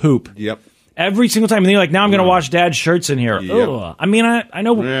with poop. Yep. Every single time, and then you're like, now I'm going to wash Dad's shirts in here. Yep. Ugh. I mean, I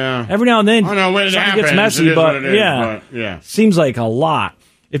know Yeah. every now and then I know when it something gets happens, messy, it is but what it is, yeah, but, yeah. seems like a lot.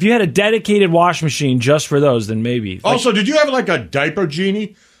 If you had a dedicated wash machine just for those, then maybe. Like, Also, did you have like a diaper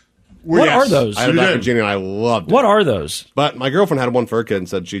genie? what are those? I had a diaper genie and I loved it. What are those? But my girlfriend had one for her kid and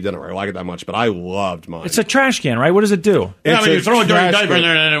said she didn't really like it that much, but I loved mine. It's a trash can, right? What does it do? Yeah, I It's mean, a you throw a dirty trash diaper in can.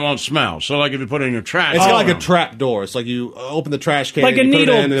 there and it won't smell. So, like, if you put it in your trash, It's got like a trap door. It's like you open the trash can, Like and a you put it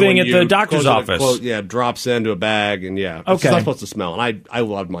needle in, and then thing when at you the doctor's close it, office. it drops into a bag, and it's Okay. not supposed to smell. And I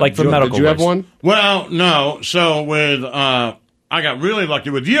loved mine. Like for Did you- medical Did you have waste. one? Well, no. So with I got really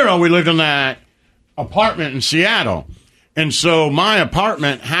lucky with Euro. We lived in that apartment in Seattle, and so my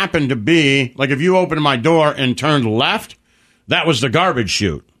apartment happened to be like if you opened my door and turned left, that was the garbage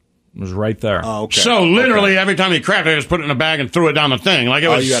chute. It was right there. Oh, okay. So literally every time he crapped, I just put it in a bag and threw it down the thing. Like it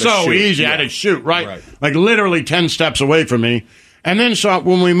was you had to so shoot. easy. I Yeah. had to shoot right, Right. like literally 10 steps away from me. And then so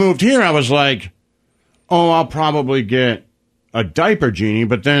when we moved here, I was like, oh, I'll probably get a diaper genie.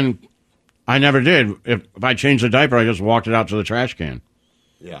 But then I never did. If I changed the diaper, I just walked it out to the trash can.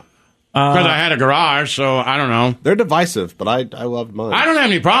 Yeah. Because I had a garage, so I don't know. They're divisive, but I loved mine. I don't have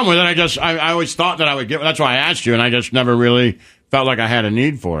any problem with it. I always thought that I would get. That's why I asked you, and I just never really felt like I had a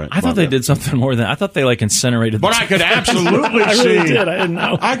need for it. I thought they did something more than I thought they like incinerated. But I could absolutely I see. really did. I didn't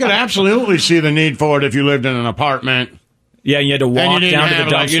know. I could absolutely see the need for it if you lived in an apartment. Yeah, you had to And walk you didn't down to the have,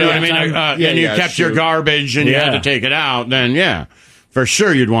 dumpster. like, you know what I mean? And you kept your garbage and you had to take it out. Then, yeah, for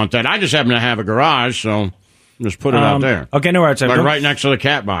sure you'd want that. I just happen to have a garage, so just put it out there. Okay, no, right, Like right next to the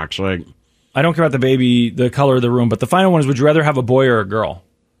cat box. Like, I don't care about the baby, the color of the room, but the final one is: would you rather have a boy or a girl?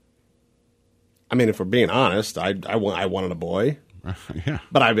 I mean, if we're being honest, I wanted a boy. Yeah.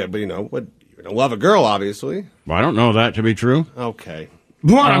 But you're gonna love a girl, obviously. Well, I don't know that to be true. Okay.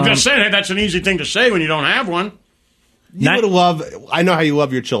 What? I'm just saying that's an easy thing to say when you don't have one. You would love. I know how you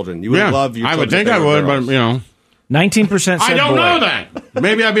love your children. You would love your. I would children think if I they were would, girls. but 19% I said don't boy. know that.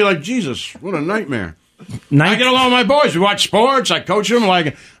 Maybe I'd be like, Jesus, what a nightmare. I Nin- get along with my boys. We watch sports. I coach them.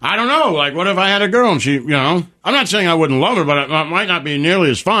 Like, I don't know. Like, what if I had a girl and she, I'm not saying I wouldn't love her, but it might not be nearly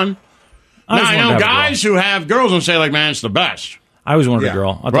as fun. I Now, just I wanted know to have a guys who have girls and say, like, man, it's the best. I always wanted Yeah. a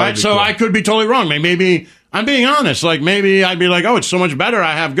girl. I thought Right? it'd be So cool. I could be totally wrong. Maybe I'm being honest. Like, maybe I'd be like, oh, it's so much better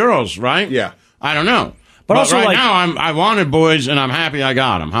I have girls, right? Yeah. I don't know. But But also, right like- now, I wanted boys, and I'm happy I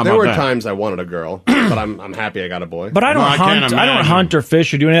got them. How There about were that? times I wanted a girl, but I'm happy I got a boy. But I don't No, I can't hunt. I don't imagine. hunt or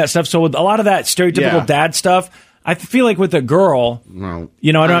fish or do any of that stuff. So with a lot of that stereotypical Yeah. dad stuff, I feel like with a girl, No.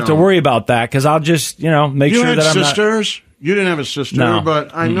 I don't have to worry about that because I'll just make You sure had that I'm not. sisters? You didn't have a sister, No. but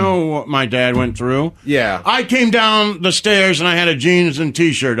I know what my dad went through. Yeah. I came down the stairs and I had a jeans and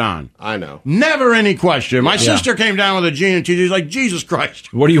T-shirt on. I know. Never any question. My sister came down with a jean and T-shirt. She's like, Jesus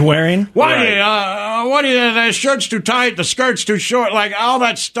Christ. What are you wearing? What do you, the shirt's too tight, the skirt's too short, like all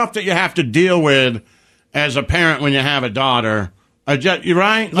that stuff that you have to deal with as a parent when you have a daughter. You're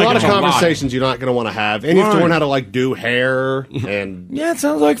right? There's a lot of it's conversations you're not going to want to have, and you have to Right. learn how to do hair and. Yeah, it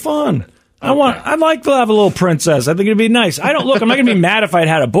sounds like fun. I'd like to have a little princess. I think it'd be nice. I'm not going to be mad if I'd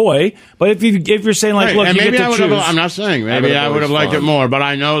had a boy, but if you're saying like, Right, look, and you maybe get I to would choose. have. I'm not saying. Maybe I would have liked it more, but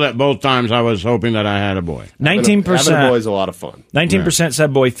I know that both times I was hoping that I had a boy. 19%. Having a boy is a lot of fun. 19%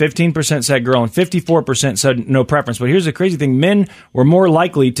 said boy, 15% said girl, and 54% said no preference. But here's the crazy thing. Men were more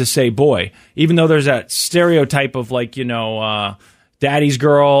likely to say boy, even though there's that stereotype of daddy's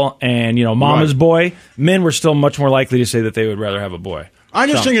girl and, mama's Right. boy. Men were still much more likely to say that they would rather have a boy. I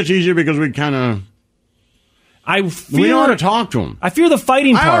just think it's easier because we kind of we know how to talk to them. I fear the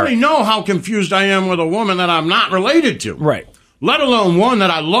fighting I part. already know how confused I am with a woman that I'm not related to. Right. Let alone one that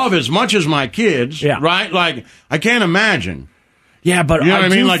I love as much as my kids. Yeah. Right? Like, I can't imagine. Yeah, but You know what I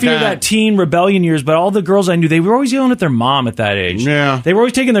mean? do Like fear that teen rebellion years, but all the girls I knew, they were always yelling at their mom at that age. Yeah. They were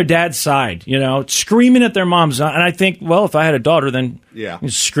always taking their dad's side, screaming at their moms. And I think, well, if I had a daughter, then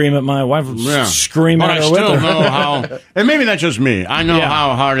I'd scream at my wife, scream but at her I with still her. know how, and maybe that's just me. I know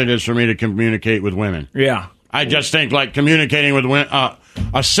how hard it is for me to communicate with women. Yeah. I just think like communicating with women, a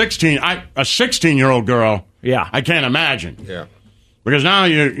 16-year-old girl. Yeah. I can't imagine. Yeah. Because now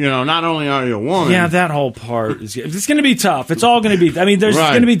not only are you a woman. Yeah, that whole part it's going to be tough. It's all going to be. I mean, there's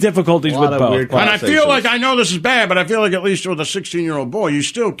going to be difficulties with both. And I feel like I know this is bad, but I feel like at least with a 16-year-old boy, you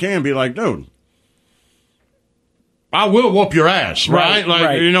still can be like, dude, I will whoop your ass, right?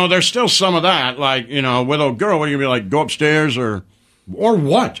 Like, there's still some of that. Like, with a girl, what are you going to be like, go upstairs or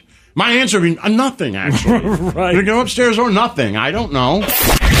what? My answer would be nothing, actually. Right. You go upstairs or nothing. I don't know.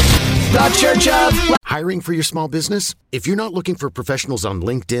 The Church of Hiring for your small business? If you're not looking for professionals on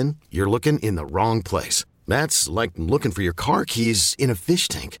LinkedIn, you're looking in the wrong place. That's like looking for your car keys in a fish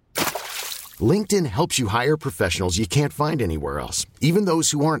tank. LinkedIn helps you hire professionals you can't find anywhere else, even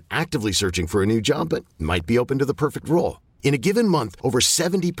those who aren't actively searching for a new job but might be open to the perfect role. In a given month, over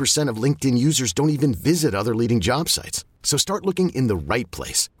 70% of LinkedIn users don't even visit other leading job sites. So start looking in the right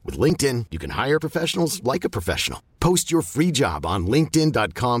place. With LinkedIn, you can hire professionals like a professional. Post your free job on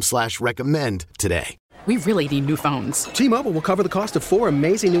linkedin.com/recommend today. We really need new phones. T-Mobile will cover the cost of 4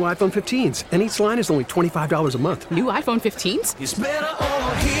 amazing new iPhone 15s, and each line is only $25 a month. New iPhone 15s? It's better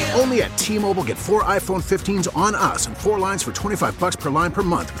over here. Only at T-Mobile, get 4 iPhone 15s on us and 4 lines for $25 per line per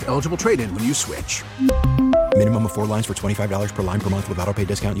month with eligible trade-in when you switch. Minimum of 4 lines for $25 per line per month with autopay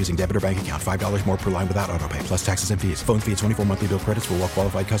discount using debit or bank account. $5 more per line without autopay, plus taxes and fees. Phone fee at 24 monthly bill credits for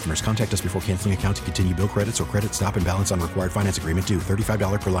well-qualified customers. Contact us before canceling account to continue bill credits or credit stop and balance on required finance agreement due.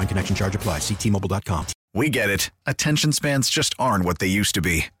 $35 per line connection charge applies. See T-Mobile.com. We get it. Attention spans just aren't what they used to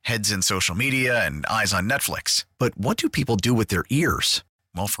be. Heads in social media and eyes on Netflix. But what do people do with their ears?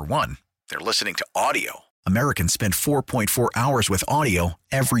 Well, for one, they're listening to audio. Americans spend 4.4 hours with audio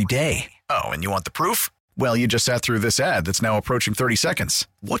every day. Oh, and you want the proof? Well, you just sat through this ad that's now approaching 30 seconds.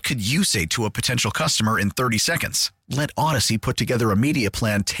 What could you say to a potential customer in 30 seconds? Let Odyssey put together a media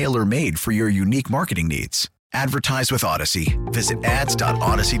plan tailor-made for your unique marketing needs. Advertise with Odyssey. Visit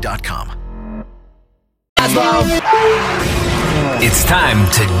ads.odyssey.com. It's time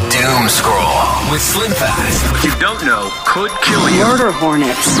to doom scroll with Slim Fast. What you don't know could kill you. Murder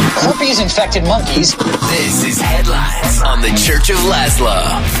hornets. Herpes-infected monkeys. This is Headlines on the Church of Laszlo.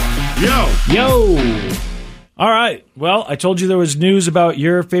 Yo! All right. Well, I told you there was news about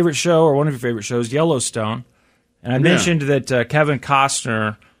your favorite show, or one of your favorite shows, Yellowstone. And I mentioned that Kevin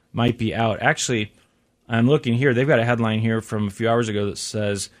Costner might be out. Actually, I'm looking here. They've got a headline here from a few hours ago that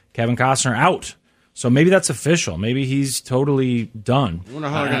says, Kevin Costner out. So maybe that's official. Maybe he's totally done. I wonder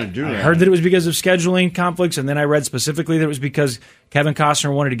how they're going to do that. I heard that it was because of scheduling conflicts, and then I read specifically that it was because Kevin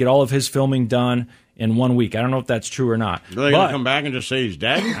Costner wanted to get all of his filming done in 1 week. I don't know if that's true or not. Are they going to come back and just say he's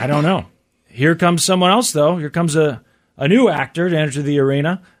dead? I don't know. Here comes someone else, though. Here comes a new actor to enter the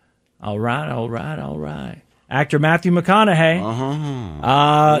arena. All right. Actor Matthew McConaughey.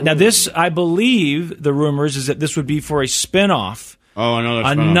 Now, this, I believe, the rumors is that this would be for a spinoff. Oh,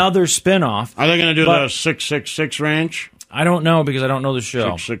 another spinoff. Are they going to do the 666 Ranch? I don't know because I don't know the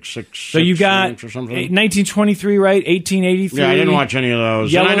show. 666 So you got 1923, right? 1883. Yeah, I didn't watch any of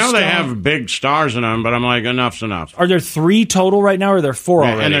those. And I know they have big stars in them, but I'm like, enough's enough. Are there 3 total right now, or are there 4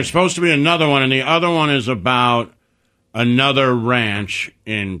 already? And there's supposed to be another one, and the other one is about another ranch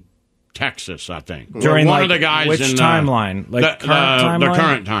in Texas, I think. During one of the guys which in timeline? Like the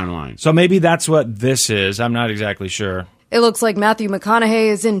current timeline. So maybe that's what this is. I'm not exactly sure. It looks like Matthew McConaughey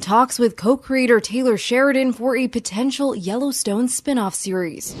is in talks with co-creator Taylor Sheridan for a potential Yellowstone spin-off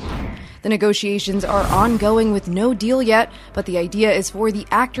series. The negotiations are ongoing with no deal yet, but the idea is for the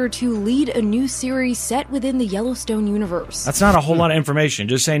actor to lead a new series set within the Yellowstone universe. That's not a whole lot of information.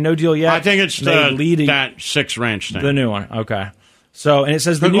 Just saying no deal yet. I think it's that 6 Ranch thing. The new one. Okay. So, and it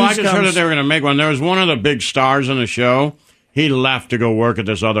says the news I just heard that they were going to make one. There was one of the big stars in the show. He left to go work at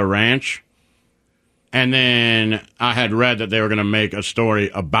this other ranch. And then I had read that they were going to make a story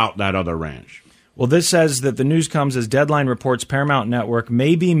about that other ranch. Well, this says that the news comes as Deadline reports Paramount Network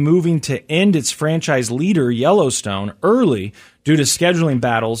may be moving to end its franchise leader, Yellowstone, early due to scheduling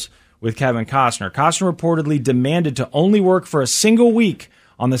battles with Kevin Costner. Costner reportedly demanded to only work for a single week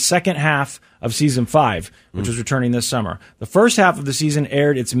on the second half of Season 5, which was returning this summer. The first half of the season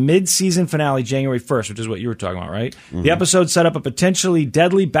aired its mid-season finale January 1st, which is what you were talking about, right? Mm-hmm. The episode set up a potentially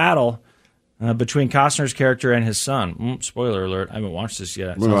deadly battle between Costner's character and his son. Spoiler alert, I haven't watched this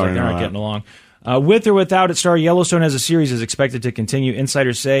yet. Sounds like they're not getting along. With or without its star, Yellowstone as a series is expected to continue.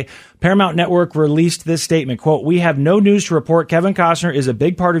 Insiders say Paramount Network released this statement, quote, "We have no news to report. Kevin Costner is a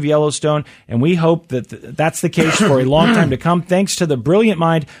big part of Yellowstone, and we hope that that's the case for a long time to come. Thanks to the brilliant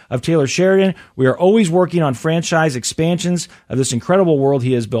mind of Taylor Sheridan, we are always working on franchise expansions of this incredible world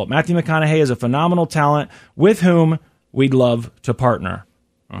he has built. Matthew McConaughey is a phenomenal talent with whom we'd love to partner."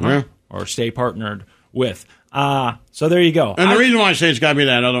 Or stay partnered with. So there you go. And the reason why I say it's got to be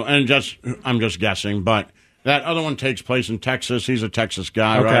that other, and I'm just guessing, but that other one takes place in Texas. He's a Texas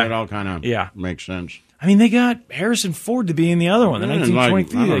guy, right? It all kind of makes sense. I mean, they got Harrison Ford to be in the other one, the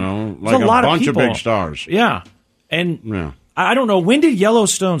 1923. I don't know, like a bunch of big stars. Yeah. And I don't know, when did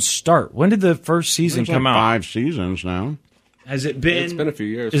Yellowstone start? When did the first season come out? 5 seasons now. Has it been? It's been a few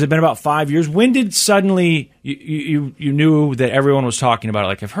years. Has it been about 5 years? When did suddenly you knew that everyone was talking about it?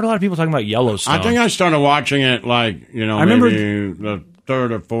 Like, I've heard a lot of people talking about Yellowstone. I think I started watching it I remember maybe the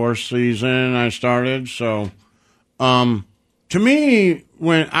 3rd or 4th season I started. So, to me,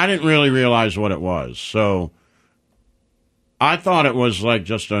 when I didn't really realize what it was, so I thought it was like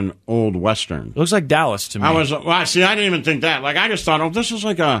just an old Western. It looks like Dallas to me. I didn't even think that. Like, I just thought, this is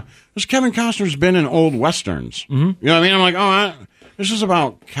like this Kevin Costner's been in old Westerns. Mm-hmm. You know what I mean? I'm like, this is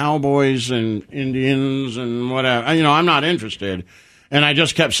about cowboys and Indians and whatever. I'm not interested. And I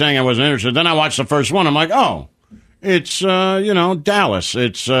just kept saying I wasn't interested. Then I watched the first one. I'm like, it's, Dallas.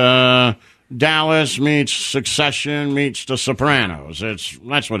 It's, Dallas meets Succession meets The Sopranos.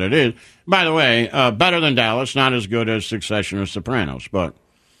 That's what it is. By the way, better than Dallas, not as good as Succession or Sopranos, but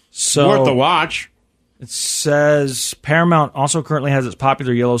worth the watch. It says Paramount also currently has its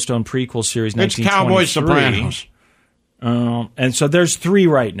popular Yellowstone prequel series, 1923. It's Cowboy Sopranos. And so there's 3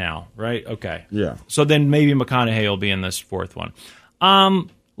 right now, right? Okay. Yeah. So then maybe McConaughey will be in this 4th one.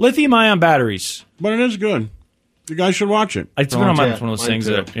 Lithium-ion batteries. But it is good. You guys should watch it. It's been on one of those things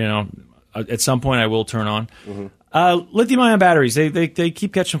that, at some point I will turn on. Mm-hmm. Lithium-ion batteries, they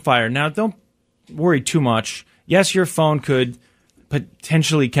keep catching fire. Now, don't worry too much. Yes, your phone could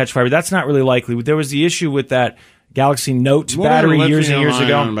potentially catch fire, but that's not really likely. There was the issue with that Galaxy Note battery years and years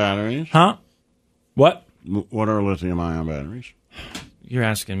ago. Batteries? Huh? What? What are lithium-ion batteries? You're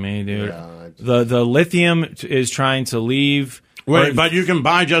asking me, dude. Yeah, the lithium is trying to leave. Wait, but you can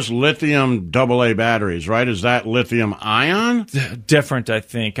buy just lithium AA batteries, right? Is that lithium-ion? Different, I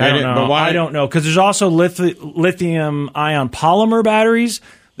think. I don't know. I don't know, because there's also lithium-ion polymer batteries.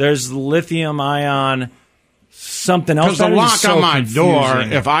 There's lithium-ion something else. Because the lock on my door,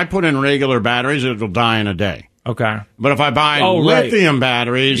 if I put in regular batteries, it'll die in a day. Okay. But if I buy lithium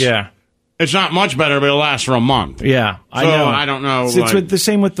batteries, it's not much better, but it'll last for a month. Yeah, I know. I don't know. It's the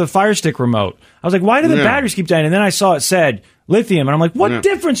same with the Fire Stick remote. I was like, why do the batteries keep dying? And then I saw it said lithium, and I'm like, what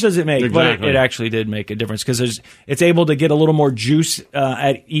difference does it make? Exactly. But it actually did make a difference, because it's able to get a little more juice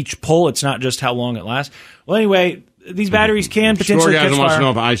at each pull. It's not just how long it lasts. Well, anyway, these batteries can potentially catch fire. wants to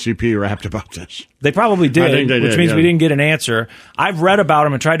know if ICP rapped about this. They probably did, I think they which did, means we didn't get an answer. I've read about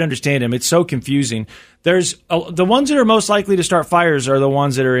them and tried to understand them. It's so confusing. There's the ones that are most likely to start fires are the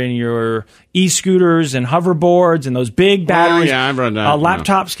ones that are in your e-scooters and hoverboards and those big batteries. Oh, yeah, I've read that.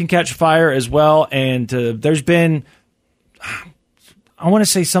 Laptops can catch fire as well. And there's been, I want to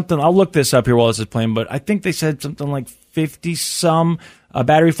say something. I'll look this up here while this is playing, but I think they said something like 50-some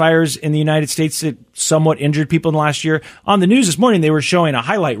battery fires in the United States that somewhat injured people in the last year. On the news this morning, they were showing a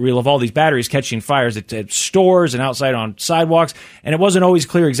highlight reel of all these batteries catching fires at stores and outside on sidewalks, and it wasn't always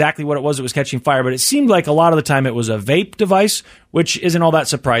clear exactly what it was that was catching fire, but it seemed like a lot of the time it was a vape device, which isn't all that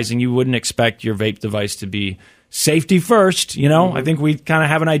surprising. You wouldn't expect your vape device to be safety first, Mm-hmm. I think we kind of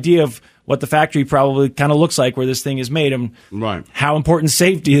have an idea of what the factory probably kind of looks like where this thing is made and how important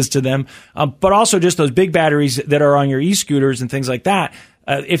safety is to them. But also just those big batteries that are on your e-scooters and things like that.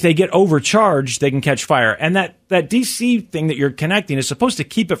 If they get overcharged, they can catch fire. And that DC thing that you're connecting is supposed to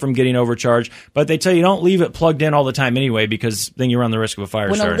keep it from getting overcharged, but they tell you don't leave it plugged in all the time anyway, because then you run the risk of a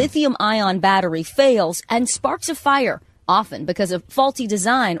fire starting. When a lithium-ion battery fails and sparks a fire, often because of faulty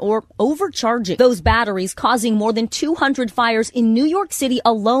design or overcharging. Those batteries causing more than 200 fires in New York City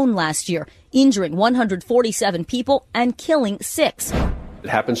alone last year, injuring 147 people and killing 6. It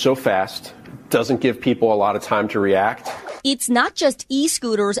happens so fast, doesn't give people a lot of time to react. It's not just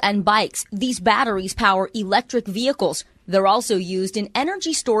e-scooters and bikes. These batteries power electric vehicles. They're also used in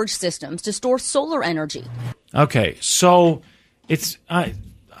energy storage systems to store solar energy. Okay, so it's... oh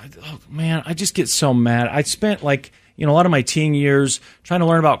man, I just get so mad. I spent a lot of my teen years trying to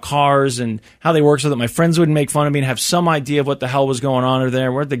learn about cars and how they work so that my friends wouldn't make fun of me and have some idea of what the hell was going on over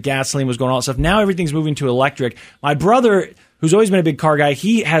there, where the gasoline was going on, all that stuff. Now everything's moving to electric. My brother, who's always been a big car guy,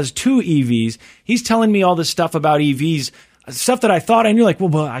 he has 2 EVs. He's telling me all this stuff about EVs. stuff that I thought I knew, like,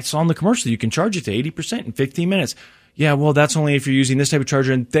 well, I saw in the commercial you can charge it to 80% in 15 minutes. Yeah, well, that's only if you're using this type of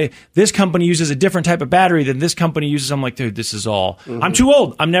charger. And this company uses a different type of battery than this company uses. I'm like, dude, this is all. I'm too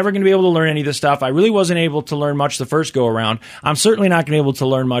old. I'm never going to be able to learn any of this stuff. I really wasn't able to learn much the first go around. I'm certainly not going to be able to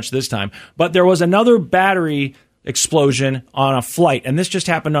learn much this time. But there was another battery explosion on a flight, and this just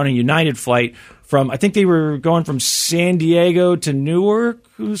happened on a United flight from, I think they were going from San Diego to Newark,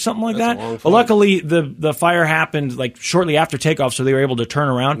 something like that. But luckily, the fire happened like shortly after takeoff, so they were able to turn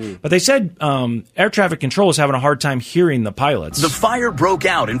around. But they said air traffic control was having a hard time hearing the pilots. The fire broke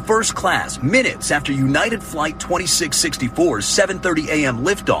out in first class minutes after United Flight 2664's 7:30 a.m.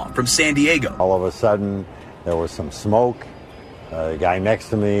 liftoff from San Diego. All of a sudden, there was some smoke. The guy next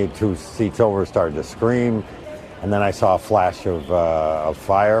to me, 2 seats over, started to scream. And then I saw a flash of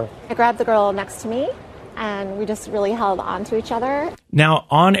fire. I grabbed the girl next to me, and we just really held on to each other. Now,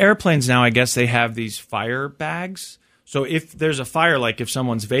 on airplanes now, I guess they have these fire bags. So if there's a fire, like if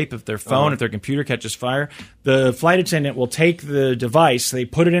someone's vape, if their phone, if their computer catches fire, the flight attendant will take the device, they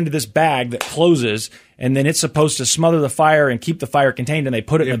put it into this bag that closes, and then it's supposed to smother the fire and keep the fire contained, and they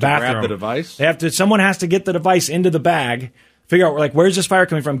put it in the bathroom. Grab the device? Someone has to get the device into the bag, figure out, like, where's this fire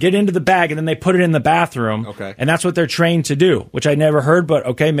coming from, get into the bag, and then they put it in the bathroom. Okay. And that's what they're trained to do, which I never heard, but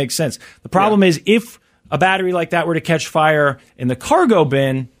okay, makes sense. The problem is if a battery like that were to catch fire in the cargo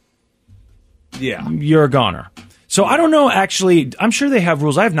bin, you're a goner. So I don't know, actually, I'm sure they have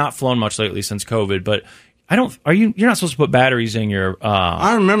rules. I have not flown much lately since COVID, but you're not supposed to put batteries in your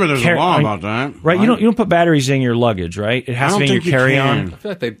I remember there's a law about that. Right, you don't put batteries in your luggage, right? It has to be in your carry-on. I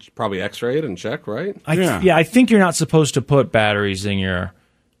feel like they probably x-ray it and check, right? I think you're not supposed to put batteries in your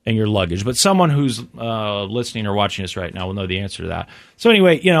luggage, but someone who's listening or watching us right now will know the answer to that. So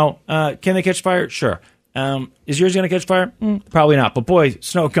anyway, can they catch fire? Sure. Is yours going to catch fire? Probably not. But boy,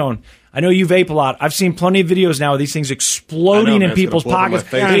 snow cone. I know you vape a lot. I've seen plenty of videos now of these things exploding in people's pockets.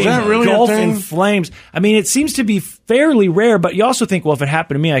 Is that really engulf a thing? in flames. I mean, it seems to be fairly rare, but you also think, well, if it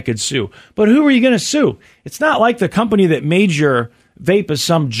happened to me, I could sue. But who are you going to sue? It's not like the company that made your vape is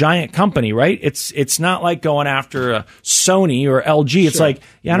some giant company, right? It's not like going after Sony or LG. It's like,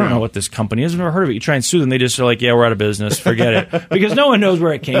 I don't know what this company is. I've never heard of it. You try and sue them, they just are like, we're out of business. Forget it. Because no one knows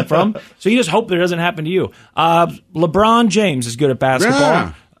where it came from. So you just hope that it doesn't happen to you. LeBron James is good at basketball.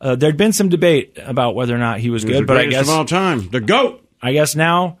 Yeah. There'd been some debate about whether or not he was good, but I guess of all time, the GOAT. I guess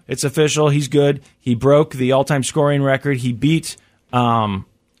now it's official. He's good. He broke the all-time scoring record. He beat Kareem.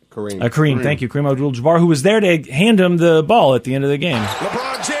 Thank you, Kareem Abdul-Jabbar, who was there to hand him the ball at the end of the game.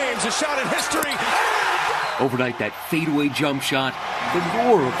 LeBron James, a shot in history. Overnight, that fadeaway jump shot, the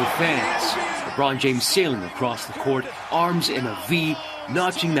roar of the fans. LeBron James sailing across the court, arms in a V,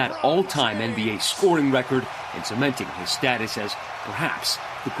 notching that all-time NBA scoring record and cementing his status as perhaps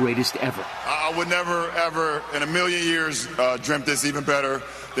the greatest ever. I would never, ever, in a million years, dreamt this even better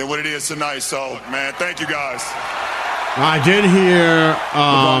than what it is tonight. So, man, thank you guys. I did hear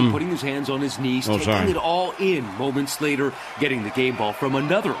LeBron putting his hands on his knees, taking it all in. Moments later, getting the game ball from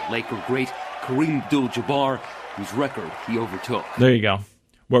another Laker great, Kareem Abdul-Jabbar, whose record he overtook. There you go.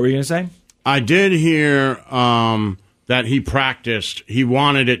 What were you going to say? I did hear that he practiced. He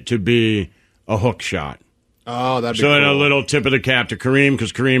wanted it to be a hook shot. Oh, that'd be cool. cool. A little tip of the cap to Kareem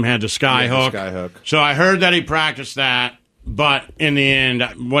because Kareem had the sky hook. So I heard that he practiced that, but in the end,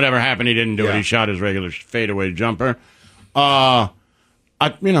 whatever happened, he didn't do it. He shot his regular fadeaway jumper. People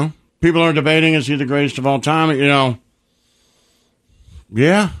are debating, is he the greatest of all time?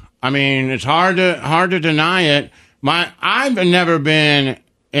 Yeah. I mean, it's hard to deny it. I've never been,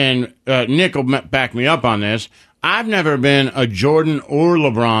 and Nick will back me up on this, I've never been a Jordan or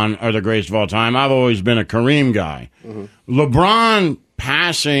LeBron are the greatest of all time. I've always been a Kareem guy. Mm-hmm. LeBron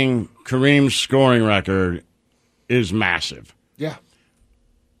passing Kareem's scoring record is massive. Yeah.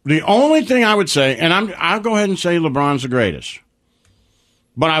 The only thing I would say, and I'll go ahead and say LeBron's the greatest,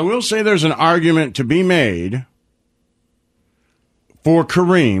 but I will say there's an argument to be made for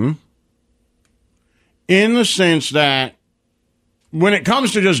Kareem in the sense that when it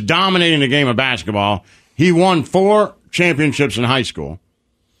comes to just dominating the game of basketball, he won 4 championships in high school,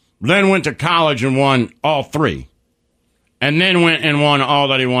 then went to college and won all 3, and then went and won all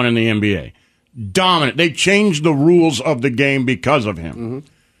that he won in the NBA. Dominant. They changed the rules of the game because of him. Mm-hmm.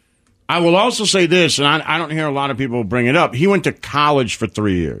 I will also say this, and I don't hear a lot of people bring it up. He went to college for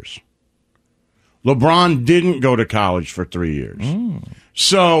 3 years. LeBron didn't go to college for 3 years.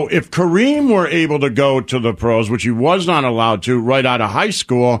 So if Kareem were able to go to the pros, which he was not allowed to right out of high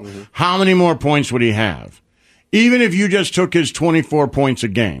school, how many more points would he have? Even if you just took his 24 points a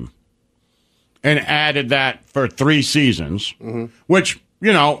game and added that for 3 seasons, which,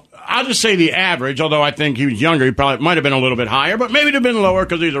 I'll just say the average, although I think he was younger. He probably might have been a little bit higher, but maybe it have been lower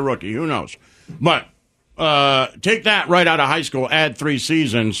because he's a rookie. Who knows? But take that right out of high school, add 3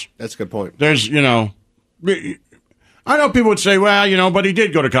 seasons. That's a good point. There's, I know people would say, well, but he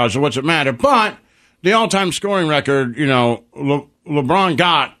did go to college, so what's it matter? But the all-time scoring record, LeBron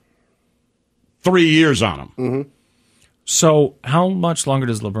got 3 years on him. Mm-hmm. So how much longer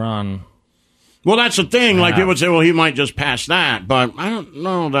does LeBron... Well, that's the thing. Like, people would say, well, he might just pass that. But I don't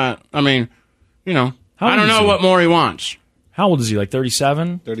know that. I mean, I don't know what more he wants. How old is he? Like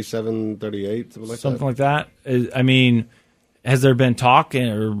 37? 37, 38, something like that. Something like that. I mean, has there been talk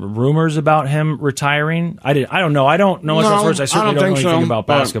or rumors about him retiring? I don't know. I don't know much at first. I certainly don't know anything about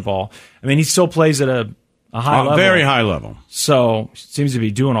basketball. I mean, he still plays at a high level. Very high level. So, seems to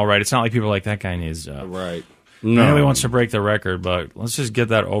be doing all right. It's not like people are like, that guy needs... right. No. I know he wants to break the record, but let's just get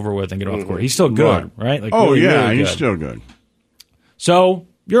that over with and get off the court. He's still good, right? Like, really, really he's still good. So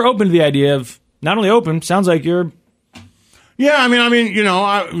you're open to the idea of not only open. Sounds like you're. Yeah, I mean, you're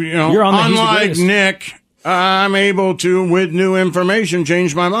on unlike Nick, I'm able to, with new information,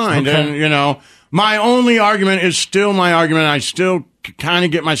 change my mind. Okay. And my only argument is still my argument. I still kind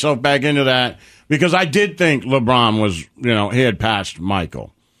of get myself back into that because I did think LeBron was, he had passed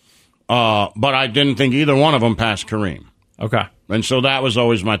Michael. But I didn't think either one of them passed Kareem. Okay. And so that was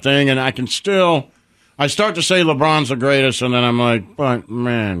always my thing. And I start to say LeBron's the greatest, and then I'm like, but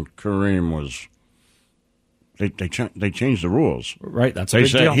man, Kareem was, they changed the rules. Right, that's a big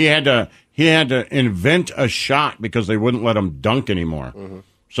deal. They said he had to invent a shot because they wouldn't let him dunk anymore. Mm-hmm.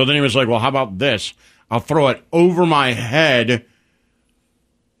 So then he was like, well, how about this? I'll throw it over my head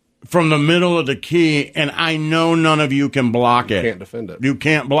from the middle of the key, and I know none of you can block it. You can't defend it. You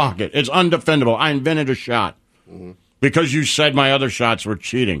can't block it. It's undefendable. I invented a shot because you said my other shots were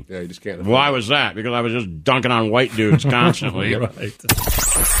cheating. Yeah, you just can't defend Why was that? Because I was just dunking on white dudes constantly. Right.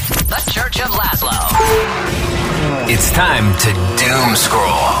 The Church of Laszlo. It's time to doom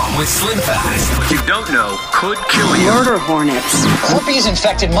scroll with Slim Fast. What you don't know could kill you. Murder hornets.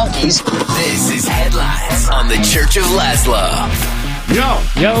 Herpes-infected monkeys. This is Headlines on the Church of Laszlo.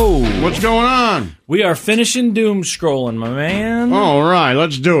 Yo, what's going on? We are finishing doom scrolling, my man. All right,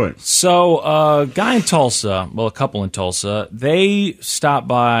 let's do it. So, a guy in Tulsa, a couple in Tulsa, they stop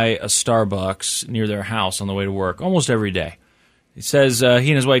by a Starbucks near their house on the way to work almost every day. He says he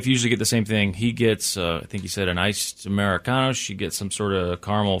and his wife usually get the same thing. He gets, I think he said, an iced Americano. She gets some sort of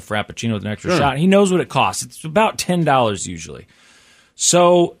caramel frappuccino with an extra shot. He knows what it costs. It's about $10 usually.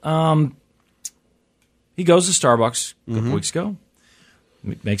 So, he goes to Starbucks a couple weeks ago.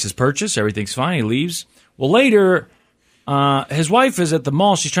 Makes his purchase. Everything's fine. He leaves. Well, later, his wife is at the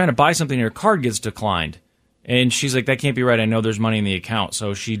mall. She's trying to buy something, and her card gets declined. And she's like, that can't be right. I know there's money in the account.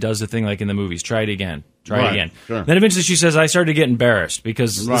 So she does the thing like in the movies. Try it again. Try it again. Sure. Then eventually she says, I started to get embarrassed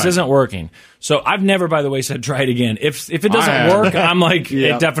because this isn't working. So I've never, by the way, said try it again. If it doesn't work, I'm like,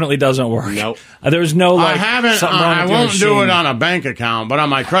 it definitely doesn't work. Nope. There's no like, I won't do it on a bank account, but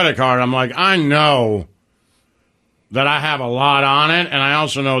on my credit card, I'm like, I know that I have a lot on it, and I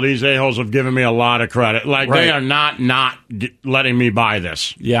also know these a-holes have given me a lot of credit. Like, they are not letting me buy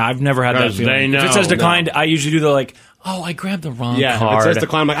this. Yeah, I've never had that feeling. If it says declined, I usually do the like, oh, I grabbed the wrong card. If it says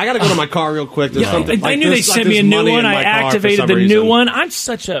declined, I'm like, I got to go to my car real quick. There's something. I knew they sent me a new one. I activated the new one. I'm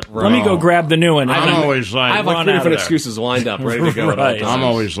such a... Let me go grab the new one. I'm always like... I have like 3 different excuses lined up, ready to go. Right. I'm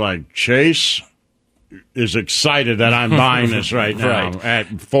always like, Chase is excited that I'm buying this right now at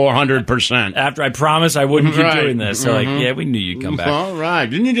 400%. After I promised I wouldn't keep doing this. So like, yeah, we knew you'd come back. All right.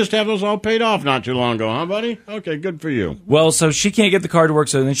 Didn't you just have those all paid off not too long ago, huh, buddy? Okay, good for you. Well, so she can't get the card to work,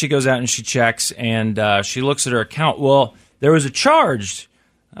 so then she goes out and she checks, and she looks at her account. Well, there was a charge.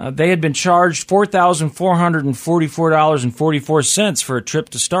 They had been charged $4,444.44 for a trip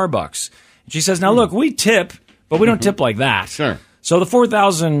to Starbucks. And she says, now look, we tip, but we don't tip like that. Sure. So the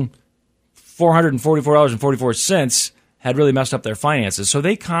 $4,444.44 had really messed up their finances. So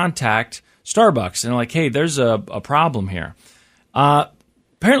they contact Starbucks and are like, hey, there's a problem here.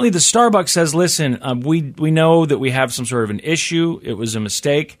 Apparently the Starbucks says, listen, we know that we have some sort of an issue. It was a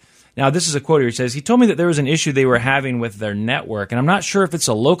mistake. Now, this is a quote here. He says, he told me that there was an issue they were having with their network, and I'm not sure if it's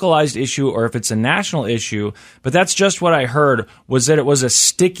a localized issue or if it's a national issue, but that's just what I heard, was that it was a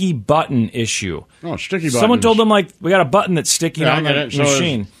sticky button issue. Oh, sticky button. Someone told them, like, we got a button that's sticking on the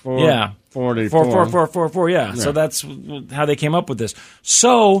machine. Yeah. 44444, yeah. So that's how they came up with this.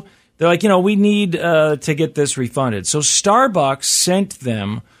 So they're like, we need to get this refunded. So Starbucks sent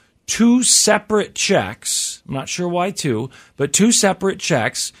them 2 separate checks. I'm not sure why 2, but 2 separate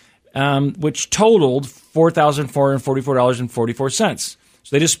checks, which totaled $4,444.44. So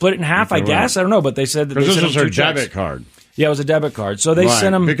they just split it in half, I guess. I don't know, but they said that this is her debit card. Yeah, it was a debit card. So they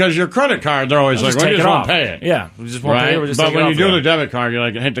sent them because your credit card, they're always like, we just won't pay it. Yeah, we just won't pay it. But when you do the debit card, you're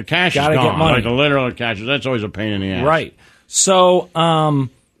like, hit the cash Gotta is gone. get money. Like the literal cash. That's always a pain in the ass. Right. So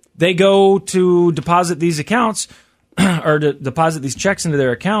they go to deposit these accounts or to deposit these checks into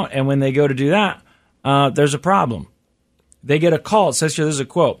their account, and when they go to do that, there's a problem. They get a call. It says here, this is a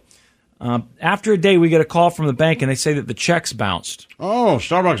quote. After a day, we get a call from the bank, and they say that the checks bounced. Oh,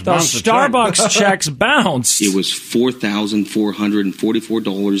 Starbucks bounced the check. Starbucks checks bounced. It was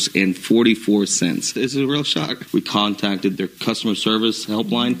 $4,444.44. It's a real shock. We contacted their customer service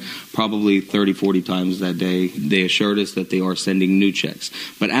helpline probably 30, 40 times that day. They assured us that they are sending new checks.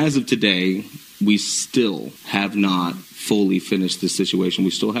 But as of today, we still have not fully finished this situation. We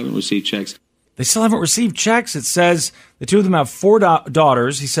still haven't received checks. They still haven't received checks. It says the two of them have 4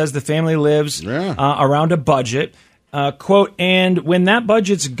 daughters. He says the family lives around a budget. Quote, and when that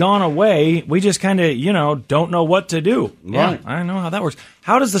budget's gone away, we just kind of, don't know what to do. Right. Yeah, I don't know how that works.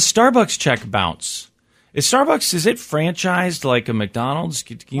 How does the Starbucks check bounce? Is it franchised like a McDonald's?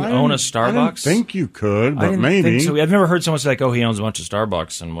 Can you own a Starbucks? I didn't think you could, but maybe. Think so. I've never heard someone say, like, oh, he owns a bunch of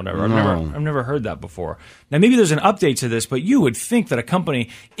Starbucks and whatever. I've never heard that before. Now, maybe there's an update to this, but you would think that a company,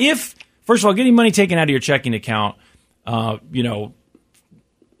 first of all, getting money taken out of your checking account, as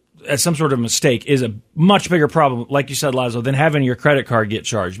some sort of mistake is a much bigger problem, like you said, Lazo, than having your credit card get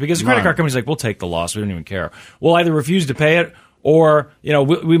charged. Because the credit card company's like, we'll take the loss. We don't even care. We'll either refuse to pay it or,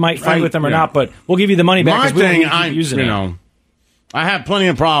 we might fight with them or not, but we'll give you the money back because we don't keep using it. I have plenty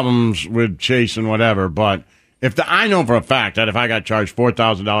of problems with Chase and whatever, but I know for a fact that if I got charged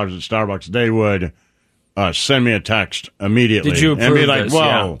 $4,000 at Starbucks, they would send me a text immediately. Did you approve and be like, this?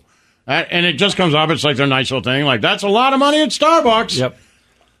 whoa. Yeah. And it just comes up. It's like their nice little thing. Like, that's a lot of money at Starbucks. Yep.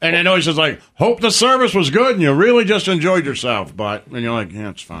 And it always says, like, hope the service was good and you really just enjoyed yourself. And you're like, yeah,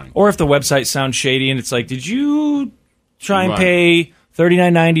 it's fine. Or if the website sounds shady and it's like, did you try and pay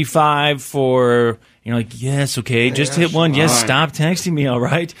 $39.95 for, like, yes, okay, just hit one. Yes, stop texting me, all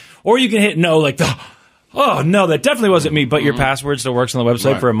right? Or you can hit no, like, oh, no, that definitely wasn't me, but your password still works on the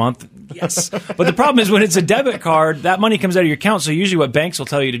website for a month. Yes. But the problem is when it's a debit card, that money comes out of your account. So usually what banks will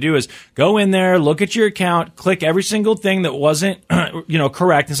tell you to do is go in there, look at your account, click every single thing that wasn't,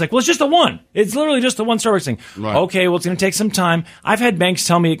 correct. And it's like, well, it's just the one. It's literally just the one Starbucks thing. Right. Okay, well, it's going to take some time. I've had banks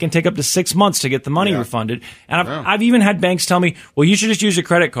tell me it can take up to 6 months to get the money refunded. And I've even had banks tell me, well, you should just use your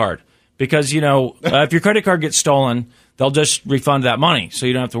credit card because, if your credit card gets stolen, they'll just refund that money. So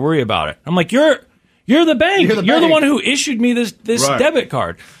you don't have to worry about it. I'm like, You're the bank. You're the one who issued me this debit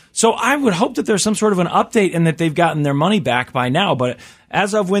card. So I would hope that there's some sort of an update and that they've gotten their money back by now. But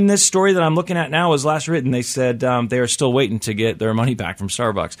as of when this story that I'm looking at now was last written, they said they are still waiting to get their money back from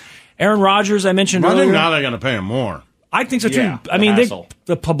Starbucks. Aaron Rodgers, I mentioned earlier. I think now they're going to pay him more. I think so, too. Yeah, I mean,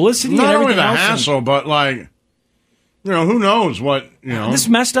 the publicity Not and everything only the else hassle, but, like, who knows what, This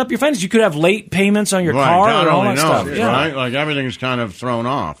messed up your finances. You could have late payments on your car God and all only that knows, stuff. Yeah. Right? Like, everything's kind of thrown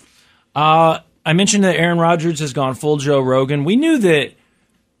off. I mentioned that Aaron Rodgers has gone full Joe Rogan. We knew that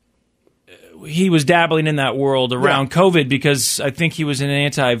he was dabbling in that world around COVID because I think he was an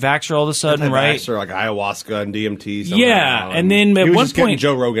anti-vaxxer all of a sudden, right? Anti-vaxxer, like ayahuasca and DMT. Yeah, and then at one point,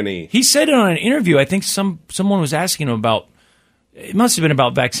 Joe Rogan-y. He said it on an interview. I think someone was asking him about. It must have been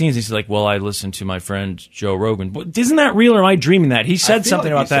about vaccines. He's like, "Well, I listened to my friend Joe Rogan." But isn't that real, or am I dreaming that? He said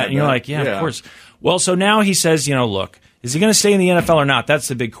something about that, and you're like, "Yeah, of course." Well, so now he says, look. Is he going to stay in the NFL or not? That's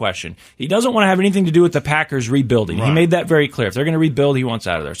the big question. He doesn't want to have anything to do with the Packers rebuilding. Right. He made that very clear. If they're going to rebuild, he wants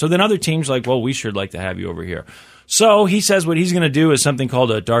out of there. So then other teams are like, well, we sure like to have you over here. So he says what he's going to do is something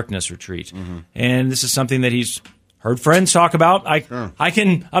called a darkness retreat. Mm-hmm. And this is something that he's heard friends talk about. I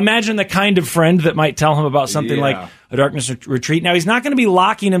can imagine the kind of friend that might tell him about something like a darkness retreat. Now, he's not going to be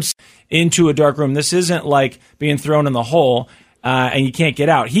locking himself into a dark room. This isn't like being thrown in the hole. And you can't get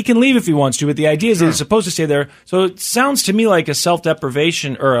out. He can leave if he wants to, but the idea is that he's supposed to stay there. So it sounds to me like a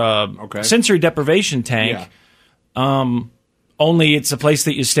self-deprivation or a sensory deprivation tank. Yeah. Only it's a place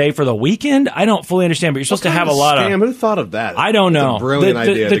that you stay for the weekend. I don't fully understand, but you're supposed to have a lot of. Who thought of that? I don't know. It's a brilliant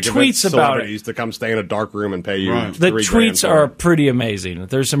idea. The to tweets about it. To come stay in a dark room and pay you. Right. The tweets are pretty amazing.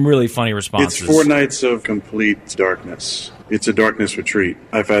 There's some really funny responses. It's 4 nights of complete darkness. It's a darkness retreat.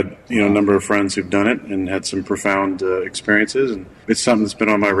 I've had a number of friends who've done it and had some profound experiences, and it's something that's been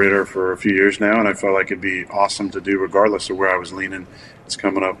on my radar for a few years now, and I felt like it'd be awesome to do regardless of where I was leaning. It's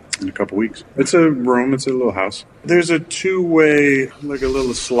coming up in a couple weeks. It's a room. It's a little house. There's a 2-way, like a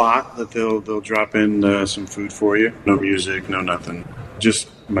little slot that they'll drop in some food for you. No music, no nothing. Just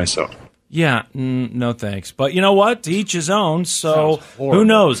myself. Yeah, no thanks. But you know what? To each his own, so who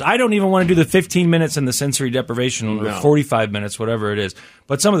knows? I don't even want to do the 15 minutes and the sensory deprivation, or 45 minutes, whatever it is.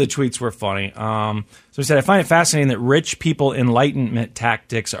 But some of the tweets were funny. So he said, I find it fascinating that rich people enlightenment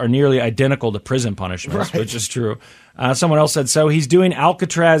tactics are nearly identical to prison punishments, which is true. Someone else said, so he's doing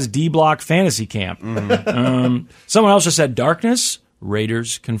Alcatraz D-Block fantasy camp. Someone else just said, darkness,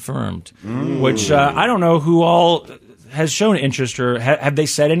 Raiders confirmed. Which I don't know who all has shown interest, or have they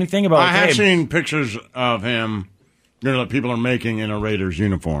said anything about? I have seen pictures of him, that people are making in a Raiders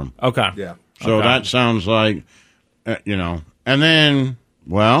uniform. Okay, yeah. So that sounds like, and then,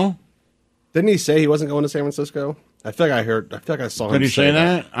 well, didn't he say he wasn't going to San Francisco? I feel like I saw him. Did he say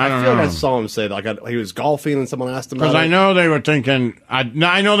that? I don't know. I saw him say that. He was golfing and someone asked him about it. Because I know they were thinking. I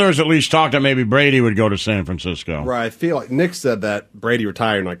know there was at least talk that maybe Brady would go to San Francisco. Right. I feel like Nick said that Brady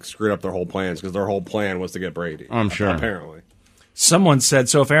retired and screwed up their whole plans because their whole plan was to get Brady. I'm sure. Apparently. Someone said,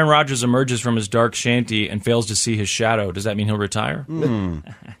 so if Aaron Rodgers emerges from his dark shanty and fails to see his shadow, does that mean he'll retire? Come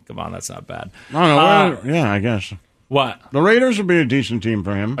on, that's not bad. I don't know. Yeah, I guess. What? The Raiders would be a decent team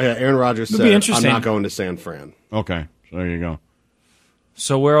for him. Oh, yeah, Aaron Rodgers said, I'm not going to San Fran. Okay. So there you go.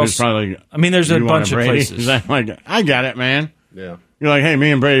 So where else? Probably, there's a bunch of places. Is that I got it, man. Yeah. You're like, hey,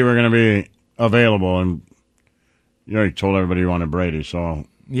 me and Brady were going to be available, and you already told everybody you wanted Brady, so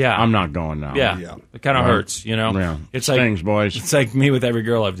I'm not going now. Yeah. It kind of hurts, Yeah. It's stings, boys. It's like me with every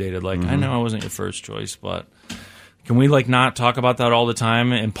girl I've dated. I know I wasn't your first choice, but can we not talk about that all the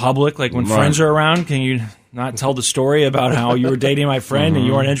time in public? When friends are around, can you not tell the story about how you were dating my friend and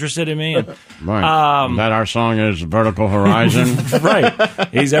you weren't interested in me? And, right. That our song is Vertical Horizon. Right.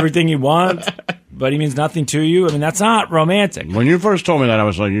 He's everything you want, but he means nothing to you. That's not romantic. When you first told me that, I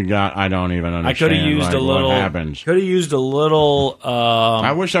was like, I don't even understand. I could have used what happens. Could have used a little.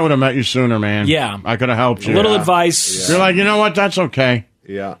 I wish I would have met you sooner, man. Yeah. I could have helped you. A little advice. Yeah. You're like, you know what? That's okay.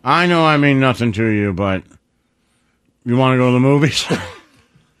 Yeah. I know I mean nothing to you, but you want to go to the movies?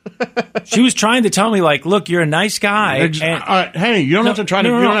 She was trying to tell me, look, you're a nice guy. Hey, you don't have to try to.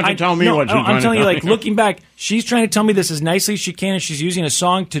 You don't have to tell me what she's trying to tell me. I'm telling you, looking back, she's trying to tell me this as nicely as she can, and she's using a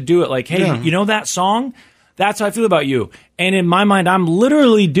song to do it. Hey, you know that song? That's how I feel about you. And in my mind, I'm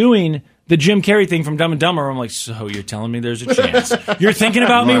literally doing the Jim Carrey thing from Dumb and Dumber. I'm like, so you're telling me there's a chance? You're thinking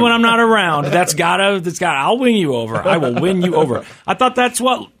about me when I'm not around. I'll win you over. I will win you over. I thought that's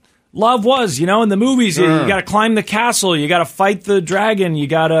what love was, in the movies. You got to climb the castle. You got to fight the dragon. You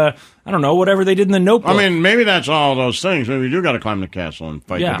got to, I don't know, whatever they did in The Notebook. Maybe that's all those things. Maybe you do got to climb the castle and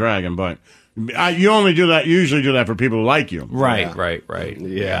fight the dragon, but you only do that, usually do that for people who like you. Right.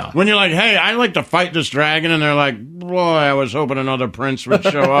 Yeah. When you're like, hey, I'd like to fight this dragon, and they're like, boy, I was hoping another prince would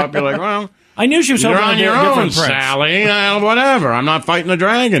show up. You're like, well, I knew she was hoping you're on your own, Sally. Whatever. I'm not fighting the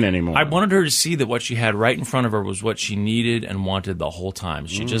dragon anymore. I wanted her to see that what she had right in front of her was what she needed and wanted the whole time.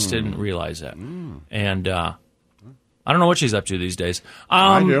 She just didn't realize that. And I don't know what she's up to these days.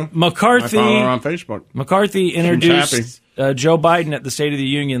 I do. McCarthy, I follow her on Facebook. McCarthy introduced Joe Biden at the State of the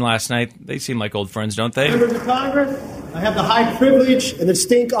Union last night. They seem like old friends, don't they? Members of Congress, I have the high privilege and the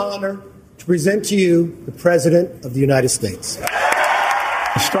distinct honor to present to you the President of the United States.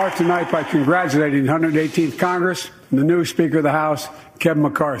 I start tonight by congratulating the 118th Congress and the new Speaker of the House, Kevin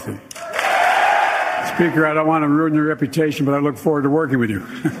McCarthy. Speaker, I don't want to ruin your reputation, but I look forward to working with you.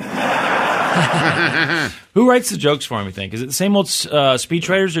 Who writes the jokes for him, you think? Is it the same old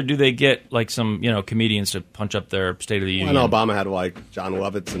speechwriters, or do they get some comedians to punch up their State of the Union? I know Obama had John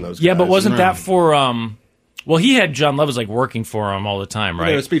Lovitz and those guys. Yeah, but wasn't that for well, he had John Lovitz working for him all the time, right?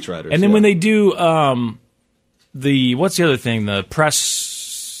 They were speechwriters. And then when they do what's the other thing? The press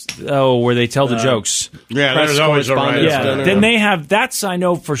where they tell the jokes. Yeah, there's always a writer. Yeah, then they have, that's I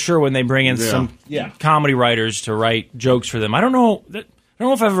know for sure when they bring in some comedy writers to write jokes for them. I don't know if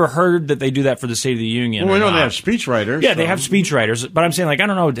I've ever heard that they do that for the State of the Union. Well, we know they have speechwriters. Yeah, they have speechwriters. But I'm saying, I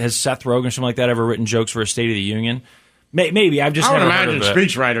don't know, has Seth Rogen or something like that ever written jokes for a State of the Union? Maybe. I've just never heard of it. I would imagine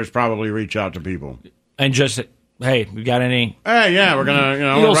speechwriters probably reach out to people. And just, hey, we got any? Hey, yeah, we're going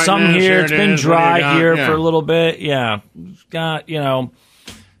to, little something here. It's been dry here for a little bit. Yeah. Got,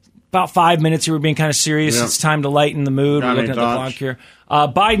 about 5 minutes here. We're being kind of serious. It's time to lighten the mood. We're looking at the clock here.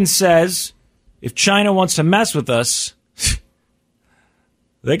 Biden says if China wants to mess with us,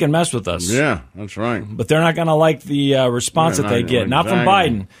 they can mess with us. Yeah, that's right. But they're not going to like the response that they get. Not from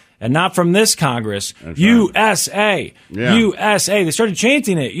Biden and not from this Congress. That's USA. Right. USA. They started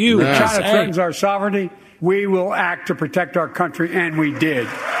chanting it. USA. If China threatens our sovereignty, we will act to protect our country, and we did.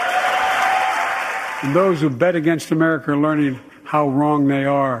 And those who bet against America are learning how wrong they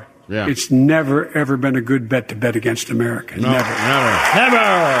are. Yeah. It's never, ever been a good bet to bet against America. No, never.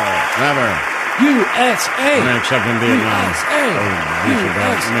 USA. Except in Vietnam.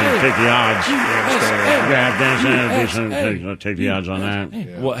 Take the odds. Afghanistan. Take the odds on that.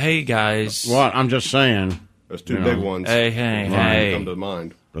 Yeah. Well, hey, guys. What? I'm just saying. Those two big ones. Hey. Come to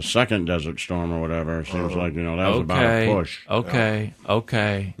mind. The second Desert Storm or whatever. It seems like, that was about a push. Okay.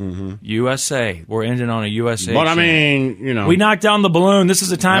 USA. We're ending on a USA. But, I mean, we knocked down the balloon. This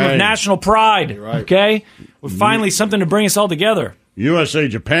is a time of national pride. Right. Okay? We're finally something to bring us all together. USA,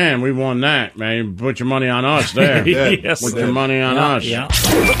 Japan, we won that, man. Put your money on us there. Yes. Put your money on us. Yeah.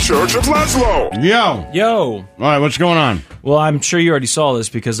 The Church of Laszlo. Yo. All right, what's going on? Well, I'm sure you already saw this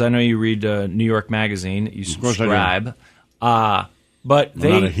because I know you read New York Magazine. You subscribe. But I'm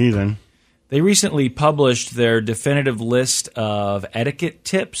not a heathen. They recently published their definitive list of etiquette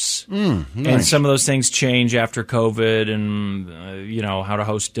tips. Nice. And some of those things change after COVID and, how to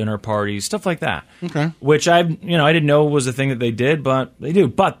host dinner parties, stuff like that. Okay. Which I didn't know was a thing that they did, but they do.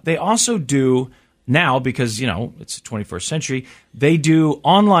 But they also do now because, it's the 21st century, they do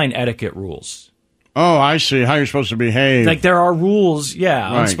online etiquette rules. Oh, I see. How you're supposed to behave. Like there are rules,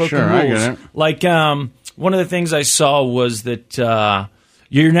 Right, unspoken sure, rules. I get it. Like one of the things I saw was that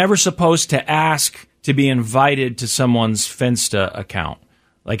you're never supposed to ask to be invited to someone's Finsta account.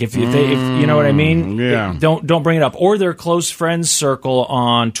 Like if you know what I mean? Yeah. Don't bring it up. Or their close friends circle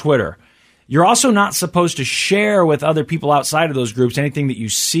on Twitter. You're also not supposed to share with other people outside of those groups anything that you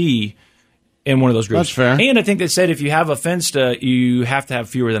see in one of those groups. That's fair. And I think they said if you have a Finsta, you have to have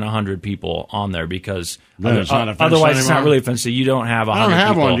fewer than 100 people on there because It's not a Finsta otherwise it's not anymore? really a Finsta. You don't have 100 people. I don't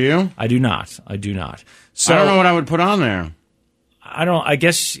have one, do you? I do not. So I don't know what I would put on there. I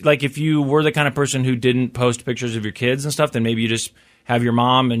guess like if you were the kind of person who didn't post pictures of your kids and stuff, then maybe you just have your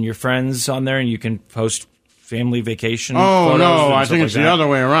mom and your friends on there and you can post family vacation photos. Oh, no, I and think stuff it's like the that. other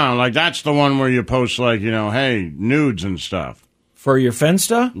way around. Like, that's the one where you post, like, hey, nudes and stuff. For your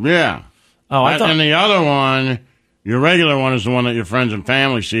Finsta? Yeah. Oh, I thought... And the other one, your regular one is the one that your friends and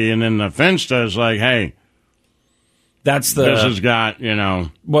family see, and then the Finsta is like, hey... That's the... This has got,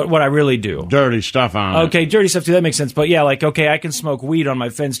 What I really do. Dirty stuff on it. Okay, dirty stuff too, that makes sense. But yeah, like, okay, I can smoke weed on my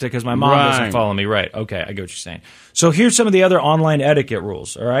Finsta because my mom doesn't follow me. Right, okay, I get what you're saying. So here's some of the other online etiquette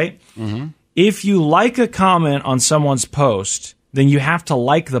rules, all right? Mm-hmm. If you like a comment on someone's post, then you have to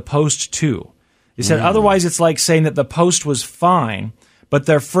like the post too. They said otherwise it's like saying that the post was fine, but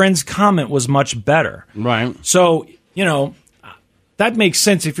their friend's comment was much better. Right. So, that makes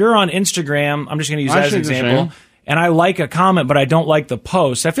sense. If you're on Instagram, I'm just going to use that as an example, and I like a comment, but I don't like the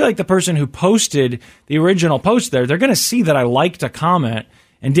post, I feel like the person who posted the original post there, they're going to see that I liked a comment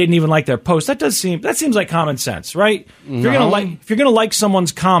and didn't even like their post. That seems like common sense, right? If you're going to like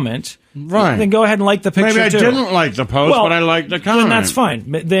someone's comment, right, then go ahead and like the picture Maybe I too. didn't like the post, but I liked the comment. Then that's fine.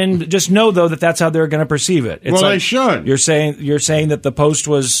 Then just know though that's how they're going to perceive it. It's they should. You're saying that the post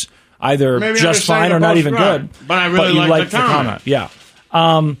was either Maybe just fine or not even good, but I really liked the comment. Yeah.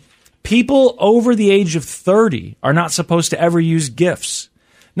 People over the age of 30 are not supposed to ever use GIFs.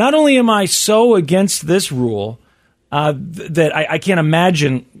 Not only am I so against this rule that I can't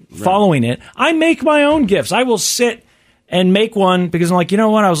imagine following it, I make my own GIFs. I will sit and make one because I'm like, you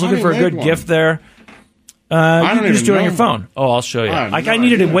know what? I was looking for a good GIF there. You can just do it on your phone. Oh, I'll show you. I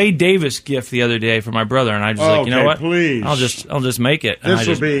needed a Wade Davis GIF the other day for my brother, and I just you know what? Please. I'll just make it. This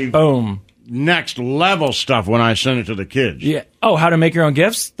will be boom. Next level stuff when I send it to the kids. Yeah. Oh, how to make your own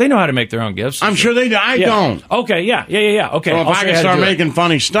GIFs? They know how to make their own GIFs. I'm sure they do. I don't. Okay, yeah. Okay. So if I can start making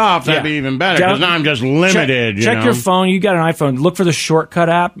funny stuff, that'd be even better, because now I'm just limited. Check your phone. You got an iPhone. Look for the shortcut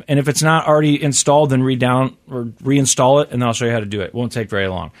app, and if it's not already installed, then reinstall it, and then I'll show you how to do it. It won't take very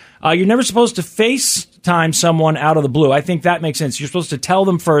long. You're never supposed to FaceTime someone out of the blue. I think that makes sense. You're supposed to tell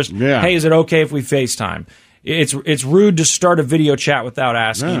them first, hey, is it okay if we FaceTime? It's rude to start a video chat without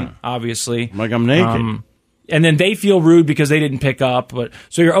asking, obviously. Like I'm naked. And then they feel rude because they didn't pick up.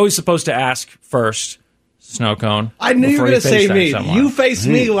 So you're always supposed to ask first, Snow Cone. I knew you were going to say me. You faced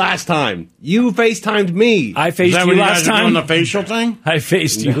me last time. You FaceTimed me. I faced you last time. Doing the facial thing? I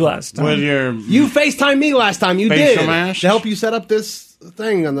faced you last time. You FaceTimed me last time. You did. Mask? To help you set up this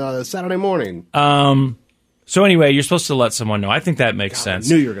thing on the Saturday morning. So anyway, you're supposed to let someone know. I think that makes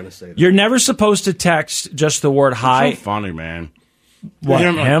sense. I knew you were going to say that. You're never supposed to text just the word hi. It's so funny, man. What,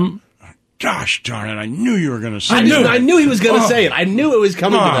 him? Gosh darn it, I knew you were going to say it. I knew he was going to say it. I knew it was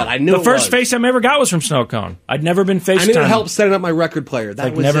coming to that. I knew the first FaceTime I ever got was from Snow Cone. I'd never been FaceTime. I knew it helped setting up my record player.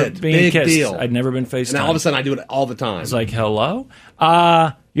 That was it. Big deal. I'd never been FaceTime. And all of a sudden, I do it all the time. It's like, hello?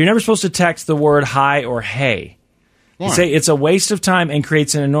 You're never supposed to text the word hi or hey. They say it's a waste of time and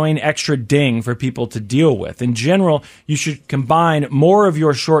creates an annoying extra ding for people to deal with. In general, you should combine more of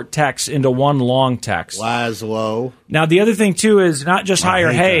your short texts into one long text. Laszlo. Now, the other thing, too, is not just hi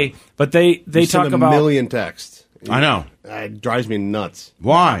or hey, but they talk send about... a million texts. I know. It drives me nuts.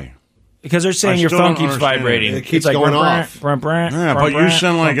 Why? Because they're saying your phone keeps vibrating. It keeps like, going off. But you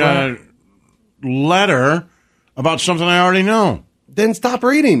send like a letter about something I already know. Then stop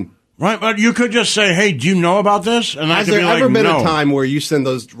reading. Right, but you could just say, hey, do you know about this? And Has there ever been a time where you send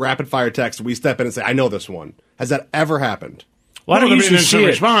those rapid-fire texts, we step in and say, I know this one? Has that ever happened? Well, I don't usually see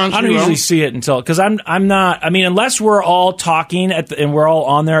it. I don't usually see it until, because I'm not, I mean, unless we're all talking and we're all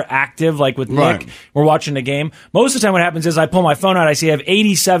on there active, like with Nick, we're watching the game. Most of the time what happens is I pull my phone out, I see I have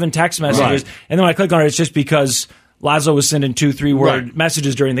 87 text messages, and then when I click on it, it's just because Laszlo was sending 2-3 word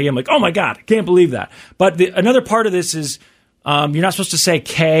messages during the game. Like, oh my God, I can't believe that. But another part of this is you're not supposed to say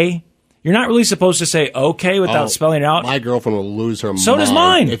K. You're not really supposed to say okay without spelling it out. My girlfriend will lose her mind. So does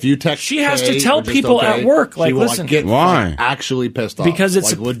mine. If you text she has to tell people at work, like, listen. Get why? Actually pissed off. Because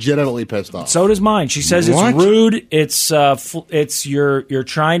it's legitimately pissed off. So does mine. She says it's rude. It's you're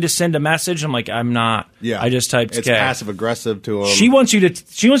trying to send a message. I'm like, I'm not. Yeah. I just typed it's K. passive aggressive to him. She wants you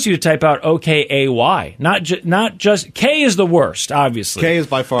to type out OKAY. Not just K is the worst, obviously. K is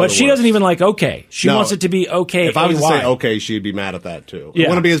by far but the she worst. doesn't even like OK. She wants it to be OKAY. If I was to say OK, she'd be mad at that too. Yeah. It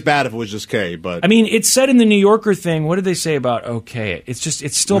wouldn't be as bad if it was just K, but I mean, it's said in the New Yorker thing. What did they say about okay? It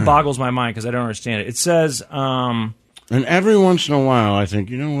still boggles my mind because I don't understand it. It says, and every once in a while, I think,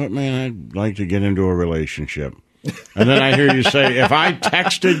 you know what, man, I'd like to get into a relationship. And then I hear you say, if I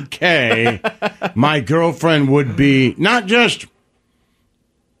texted Kay, my girlfriend would be not just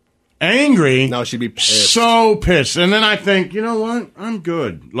angry. No, she'd be pissed. So pissed. And then I think, you know what? I'm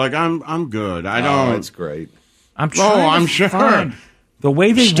good. Like, I'm good. I don't. Oh, that's great. I'm sure. The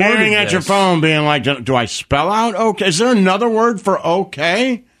way they staring at your phone, being like, "Do I spell out okay? Is there another word for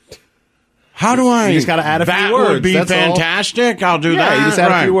okay? How do I? You just got to add a few words. That would be fantastic. I'll do that. You just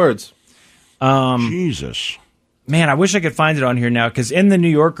add a few words. Jesus, man, I wish I could find it on here now because in the New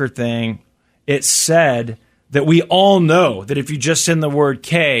Yorker thing, it said that we all know that if you just send the word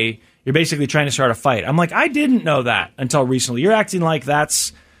K, you're basically trying to start a fight. I'm like, I didn't know that until recently. You're acting like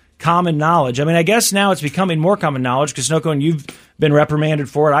that's common knowledge. I mean, I guess now it's becoming more common knowledge because Snoko and you've been reprimanded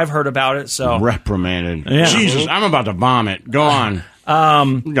for it. I've heard about it. So reprimanded. Yeah. Jesus, I'm about to vomit. Go on.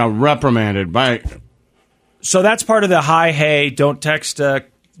 Got reprimanded by. So that's part of the hi, hey, don't text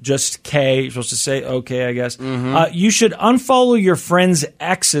just K. You're supposed to say okay, I guess. You should unfollow your friends'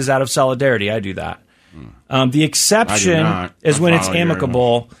 exes out of solidarity. I do that. The exception is when it's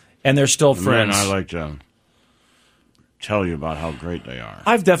amicable and they're still friends. I like to tell you about how great they are.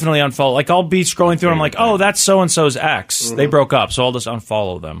 I've definitely unfollowed. Like, I'll be scrolling through and I'm like, oh, that's so-and-so's ex. They broke up, so I'll just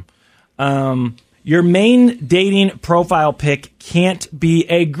unfollow them. Your main dating profile pic can't be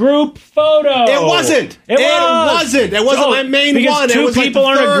a group photo. It wasn't. It wasn't my main one. Two it was people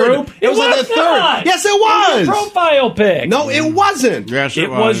like the aren't third. a group. It was like the third. Yes, it was. It was your profile pic. No, it wasn't. Yes, it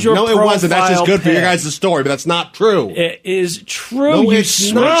was your No, it wasn't. That's just good for your pic. guys' story, but that's not true. It is true. No, you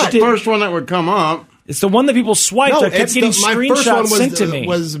it's not. switched it. The first one that would come up. It's the one that people swiped. No, I kept getting my first screenshots one sent to me.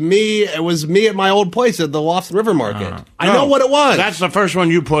 was me. It was me at my old place at the Lofton River Market. I know what it was. That's the first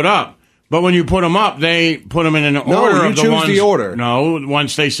one you put up. But when you put them up, they put them in an order you of the choose ones. the order. No,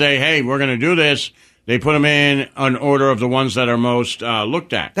 once they say, "Hey, we're going to do this," they put them in an order of the ones that are most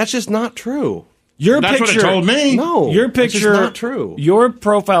looked at. That's just not true. That's what it told me. No, your picture, that's just not true. Your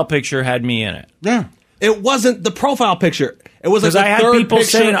profile picture had me in it. Yeah, it wasn't the profile picture. It was like because I had third people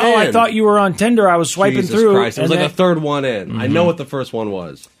picture saying, "Oh, I in. thought you were on Tinder." I was swiping Jesus through. Christ. It was like the third one in. I know what the first one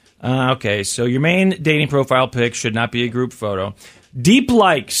was. Okay, so your main dating profile pic should not be a group photo. Deep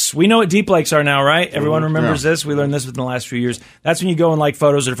likes. We know what deep likes are now, right? Everyone remembers this. We learned this within the last few years. That's when you go and like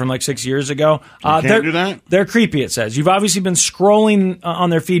photos that are from like 6 years ago. Can't do that? They're creepy, it says. You've obviously been scrolling on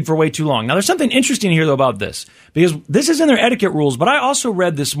their feed for way too long. Now, there's something interesting here, though, about this. Because this is in their etiquette rules, but I also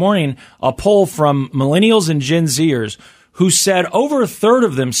read this morning a poll from millennials and Gen Zers who said over a third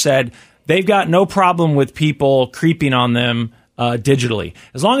of them said they've got no problem with people creeping on them digitally.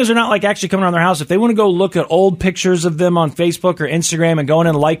 As long as they're not like actually coming around their house. If they want to go look at old pictures of them on Facebook or Instagram and going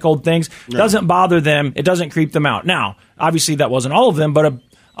in and like old things, it doesn't bother them. It doesn't creep them out. Now, obviously that wasn't all of them, but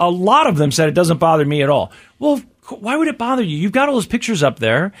a lot of them said it doesn't bother me at all. Well, why would it bother you? You've got all those pictures up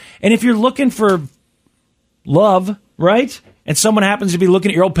there. And if you're looking for love, right? And someone happens to be looking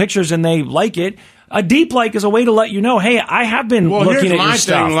at your old pictures and they like it, a deep like is a way to let you know, hey, I have been looking at your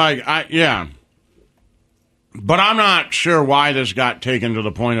stuff. Thing, but I'm not sure why this got taken to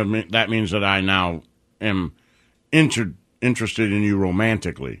the point of that means that I now am interested in you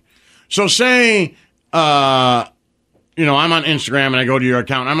romantically. So say I'm on Instagram and I go to your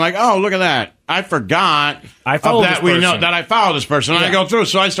account and I'm like, oh, look at that. I forgot I follow that this person. that I follow this person. And I go through.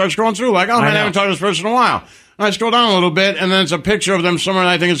 So I start scrolling through like, oh, man, I haven't talked to this person in a while. And I scroll down a little bit and then it's a picture of them somewhere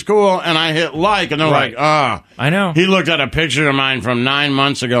that I think is cool. And I hit like and they're like, I know. He looked at a picture of mine from 9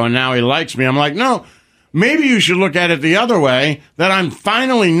 months ago and now he likes me. I'm like, no. Maybe you should look at it the other way, that I'm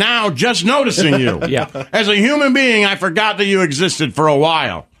finally now just noticing you. As a human being, I forgot that you existed for a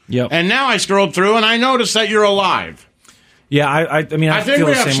while. And now I scrolled through and I noticed that you're alive. Yeah, I mean, I think feel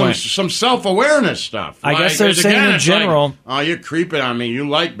we the have same way. some self-awareness stuff. I guess they're saying in general. Oh, you're creeping on me. You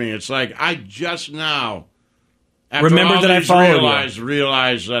like me. It's like, I just now, after remember all that I these follow you.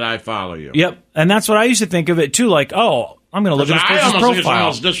 realize that I follow you. Yep. And that's what I used to think of it, too. Like, oh, I'm going to look at this person's I almost think it's profile.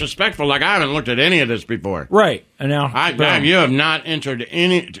 almost disrespectful. Like, I haven't looked at any of this before. Right. And now, you have not entered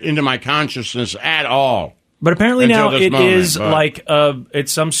into my consciousness at all. But apparently now it is like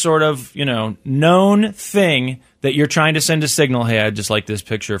it's some sort of, known thing that you're trying to send a signal. Hey, I just like this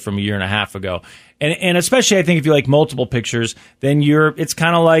picture from a year and a half ago. And especially I think if you like multiple pictures, then it's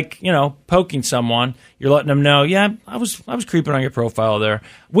kind of like, poking someone. You're letting them know, yeah, I was creeping on your profile there,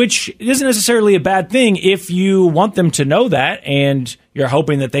 which isn't necessarily a bad thing if you want them to know that and you're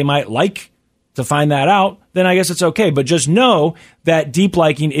hoping that they might like to find that out, then I guess it's okay. But just know that deep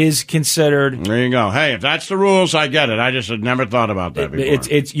liking is considered. There you go. Hey, if that's the rules, I get it. I just had never thought about that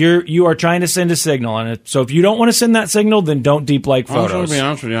before. You are trying to send a signal, and so if you don't want to send that signal, then don't deep like photos. I'm to be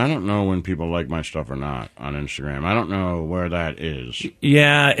honest with you, I don't know when people like my stuff or not on Instagram. I don't know where that is.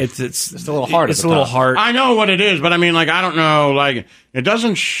 Yeah, it's a little hard. It's a little hard. I know what it is, but I mean, like, I don't know. Like, it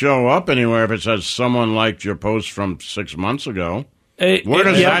doesn't show up anywhere if it says someone liked your post from 6 months ago. Where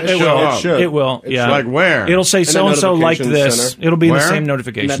does that show up? It will. It's like where? It'll say so-and-so liked this. Center. It'll be in Where? the same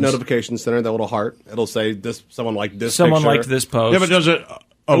notifications. In that notification center, that little heart, it'll say someone liked this Someone picture. liked this post. Yeah, but does it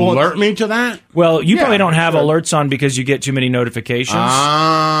alert me to that? Well, you probably don't have alerts on because you get too many notifications.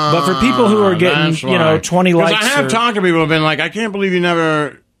 But for people who are getting, 20 likes. Because I have talked to people who have been like, I can't believe you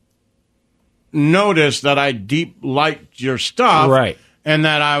never noticed that I deep liked your stuff. Right. And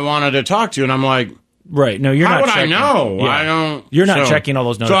that I wanted to talk to you. And I'm like, right. No, you're how not would checking. I know? Yeah. I don't. You're not checking all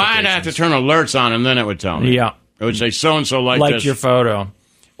those notifications. So I'd have to turn alerts on and then it would tell me. Yeah. It would say so-and-so liked liked this. your photo.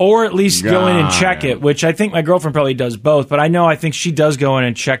 Or at least go in and check it, which I think my girlfriend probably does both. But I think she does go in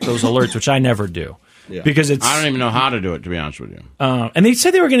and check those alerts, which I never do. Yeah. Because I don't even know how to do it, to be honest with you. And they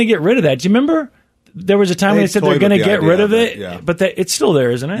said they were going to get rid of that. Do you remember? There was a time when they said they're going to get rid of it, but it's still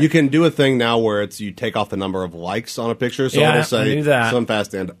there, isn't it? You can do a thing now where you take off the number of likes on a picture, so it'll say some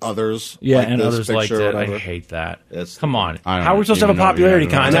fast and others. Yeah, like and this others liked picture, it. whatever. I hate that. Come on, how are we supposed to have a even know popularity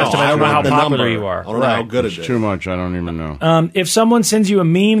you have contest to I measure how want the popular number. you are? I don't know how good it is. It's too much. I don't even know. If someone sends you a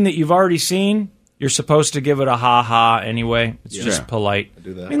meme that you've already seen, you're supposed to give it a ha-ha anyway. It's just polite. I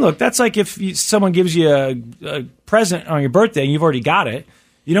do that. I mean, look, that's like if someone gives you a present on your birthday and you've already got it.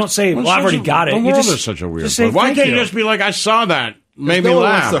 You don't say, well, I've already got it. The You world just is such a weird just say, place. Why thank can't you you just be like, I saw that? Made me no one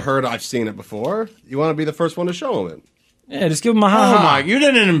laugh. wants to heard I've seen it before. You want to be the first one to show them it. Yeah, just give them a ha-ha. Oh, my, you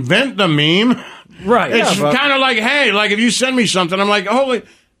didn't invent the meme. Right. It's Yeah, kind of like, hey, like if you send me something, I'm like, holy,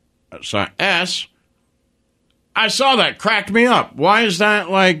 sorry, I saw that, cracked me up. Why is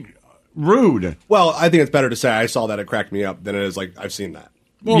that, like, rude? Well, I think it's better to say I saw that, it cracked me up, than it is like, I've seen that.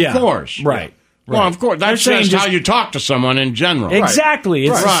 Well, of course. Right. Well, of course. That's just how you talk to someone in general. Exactly.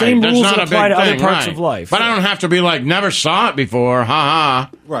 It's the same That's rules not that a apply big to other thing, parts right. of life. But I don't have to be like, never saw it before,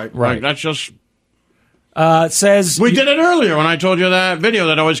 ha-ha. Right. Like, that's just... it says... We did it earlier when I told you that video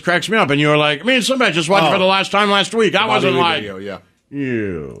that always cracks me up, and you were like, me and somebody just watched it for the last time last week. I wasn't like... Video, yeah.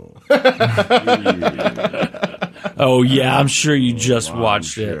 You. Oh, yeah, I'm sure you just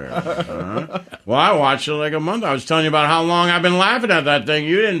watched it. Well, I watched it like a month. I was telling you about how long I've been laughing at that thing.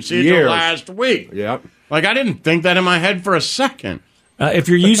 You didn't see it till last week. Yep. Like, I didn't think that in my head for a second. If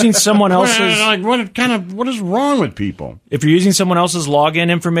you're using someone else's... like, what is wrong with people? If you're using someone else's login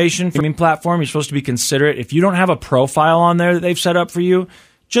information from the platform, you're supposed to be considerate. If you don't have a profile on there that they've set up for you,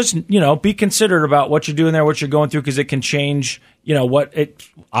 just, be considerate about what you're doing there, what you're going through, because it can change, what it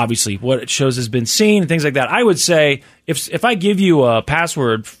shows has been seen and things like that. I would say if I give you a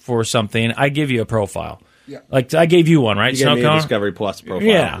password for something, I give you a profile. Yeah. Like I gave you one, right? You gave me a Discovery Plus profile.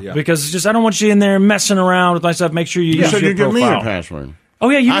 Yeah, because it's just I don't want you in there messing around with my stuff. Make sure you use your you give me profile. your password. Oh,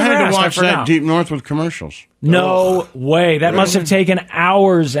 yeah, you I never had asked. to watch I that forgot. Deep North with commercials. No way. That must have taken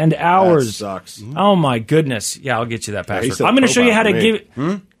hours and hours. That sucks. Oh, my goodness. Yeah, I'll get you that Yeah, he password. said I'm going to show you how to profile give for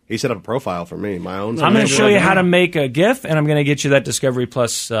me. it. He set up a profile for me, my own. I'm going to show you how to make a GIF, and I'm going to get you that Discovery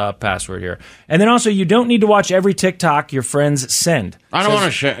Plus password here. And then also, you don't need to watch every TikTok your friends send. I don't want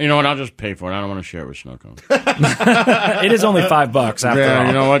to share. You know what? I'll just pay for it. I don't want to share it with Snow Cone. It is only $5 after all.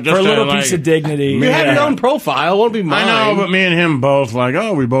 You know what? Just for a little like, piece of dignity. You have your own profile. It won't be mine. I know, but me and him both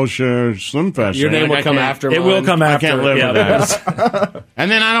we both share Slim Fast. Your name will come after mine. It will come after. I can't live with that. And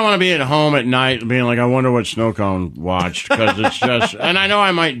then I don't want to be at home at night being like, I wonder what Snow Cone watched, because it's just, and I know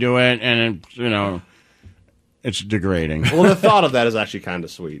I might do it, and it's degrading. Well, the thought of that is actually kind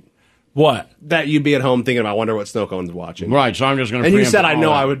of sweet. What? That you'd be at home thinking about, I wonder what Snow Cone's watching. Right, so I'm just going to. And you said, I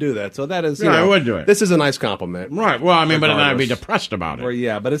know I would do that. So that is, I would do it. This is a nice compliment. Right, well, I mean, but then I'd be depressed about it. Well,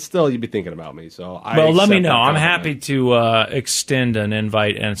 yeah, but it's still, you'd be thinking about me. So let me know. I'm happy to extend an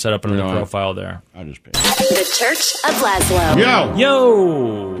invite and set up another profile there. I just pay. The Church of Laszlo.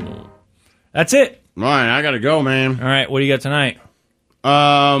 Yo! That's it. All right, I got to go, man. All right, what do you got tonight?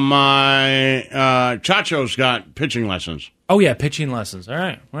 My Chacho's got pitching lessons. Oh, yeah, pitching lessons. All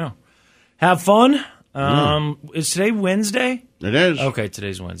right, well, have fun. Is today Wednesday? It is. Okay,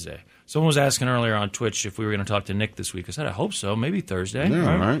 today's Wednesday. Someone was asking earlier on Twitch if we were going to talk to Nick this week. I said, I hope so. Maybe Thursday.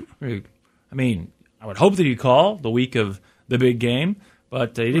 Yeah, right. I mean, I would hope that he'd call the week of the big game,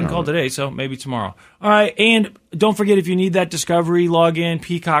 but he didn't call today, so maybe tomorrow. All right, and don't forget, if you need that Discovery, login,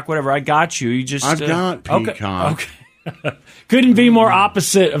 Peacock, whatever, I got you. You just I've got Peacock. Okay. Couldn't be more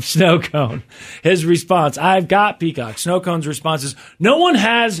opposite of Snow Cone. His response, I've got Peacock. Snow Cone's response is, no one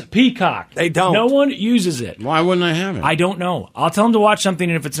has Peacock. They don't. No one uses it. Why wouldn't I have it? I don't know. I'll tell him to watch something,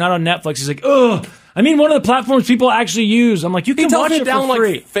 and if it's not on Netflix, he's like, ugh. I mean, one of the platforms people actually use. I'm like, you can watch it for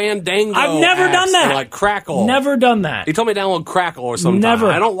free. Like Fandango. I've never done that. Like Crackle. Never done that. He told me to download Crackle or something. Never.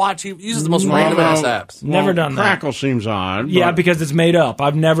 I don't watch. He uses the most random ass apps. Never done that. Crackle seems odd. Yeah, because it's made up.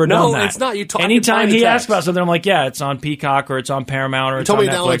 I've never done that. No, it's not. Anytime he asks about something, I'm like, yeah, it's on Peacock or it's on Paramount or it's on Netflix.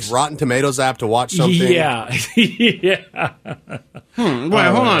 You told me to download Rotten Tomatoes app to watch something. Yeah. Yeah. Wait,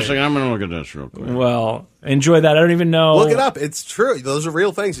 hold on a second. I'm going to look at this real quick. Well, enjoy that. I don't even know. Look it up. It's true. Those are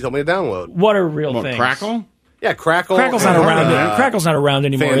real things. He told me to download. What are real things? Crackle? Yeah, Crackle. Crackle's not around. Crackle's not around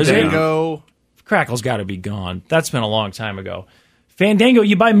anymore, Fandango. Is it? Crackle's got to be gone. That's been a long time ago. Fandango,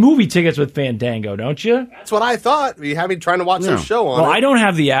 you buy movie tickets with Fandango, don't you? That's what I thought. You have me trying to watch some show on it. Well, I don't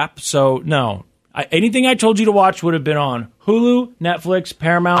have the app, so no. Anything I told you to watch would have been on Hulu, Netflix,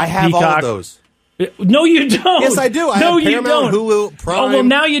 Paramount, I have Peacock. all of those. No, you don't. Yes, I do. I no, have you Paramount, don't. Hulu, Prime, Oh, well,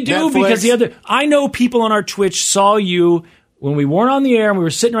 now you do Netflix. because I know people on our Twitch saw you when we weren't on the air and we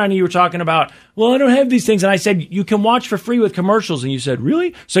were sitting around and you were talking about, well, I don't have these things. And I said, you can watch for free with commercials. And you said,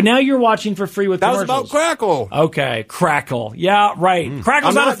 really? So now you're watching for free with commercials. That was about Crackle. Okay, Crackle. Yeah, right.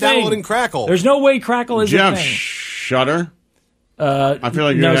 Crackle's I'm not a thing. downloading Crackle. There's no way Crackle is a thing. Shudder? I feel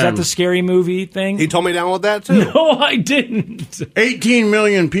like no, is that the scary movie thing? He told me to download that too. No, I didn't. 18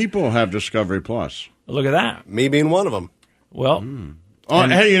 million people have Discovery Plus. Look at that. Me being one of them. Well.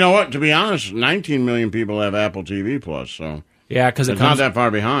 Hey, you know what? To be honest, 19 million people have Apple TV Plus, so yeah, because it's not that far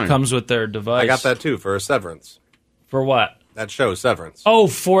behind. Comes with their device. I got that too for Severance. For what? That show, Severance. Oh,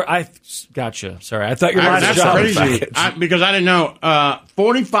 gotcha. Sorry, I thought your last job was crazy. Because I didn't know.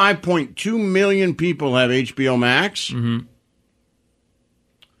 45.2 million people have HBO Max. Mm-hmm.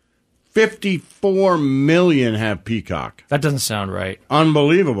 54 million have Peacock. That doesn't sound right.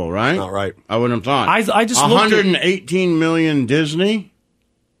 Unbelievable, right? Not right. I wouldn't have thought. I just 118 million Disney.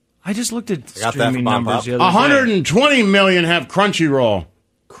 I just looked at streaming numbers the other 120 million have Crunchyroll.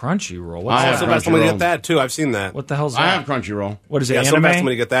 Crunchyroll? I have Sylvester to get that too. I've seen that. What the hell's that? I have Crunchyroll. What is it? Yeah, anime? Sylvester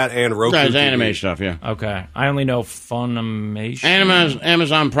to get that and Roku. That's anime stuff. Yeah. Okay, I only know Funimation.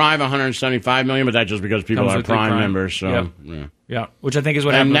 Amazon Prime 175 million, but that's just because people are Prime members. So yeah, which I think is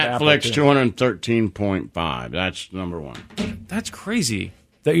what and happened. Netflix 213.5. That's number one. That's crazy.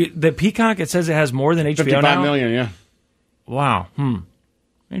 The Peacock, it says it has more than HBO 55 now? million, yeah. Wow.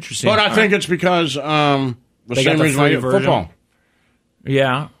 Interesting. But I think it's because the same reason why football.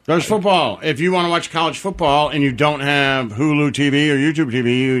 Yeah. There's football. If you want to watch college football and you don't have Hulu TV or YouTube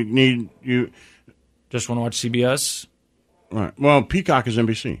TV, you just want to watch CBS? Right. Well, Peacock is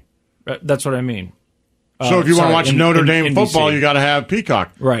NBC. That's what I mean. So if you want to watch Notre Dame football, you got to have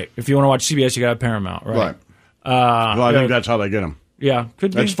Peacock. Right. If you want to watch CBS, you got to have Paramount. Right. Well, I think that's how they get them. Yeah,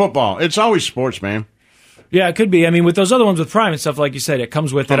 could be. It's football. It's always sports, man. Yeah, it could be. I mean, with those other ones with Prime and stuff, like you said, it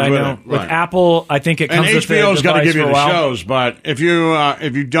comes with it. I know. With Apple, I think it comes with it. And HBO's got to give you the shows, but if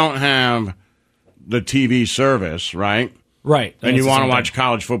you don't have the TV service, right, Right. And you want to watch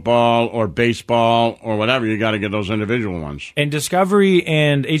college football or baseball or whatever, you got to get those individual ones. And Discovery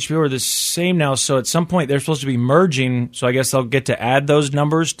and HBO are the same now, so at some point they're supposed to be merging, so I guess they'll get to add those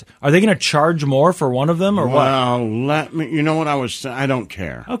numbers. Are they going to charge more for one of them or what? Well, you know what I don't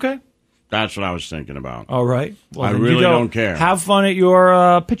care. Okay. That's what I was thinking about. All right. Well, I really don't care. Have fun at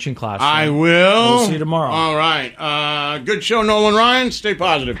your pitching class. I will. We'll see you tomorrow. All right. Good show, Nolan Ryan. Stay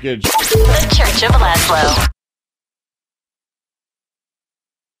positive, kids. The Church of Laszlo.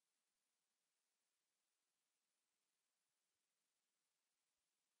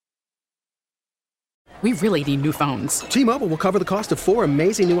 We really need new phones. T-Mobile will cover the cost of 4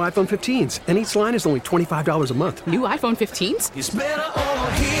 amazing new iPhone 15s, and each line is only $25 a month. New iPhone 15s? It's better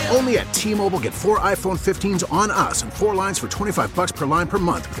over here. Only at T-Mobile, get 4 iPhone 15s on us and 4 lines for $25 per line per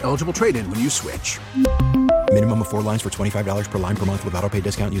month with eligible trade-in when you switch. Minimum of 4 lines for $25 per line per month with autopay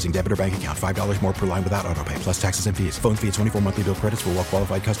discount using debit or bank account. $5 more per line without autopay, plus taxes and fees. Phone fee at 24 monthly bill credits for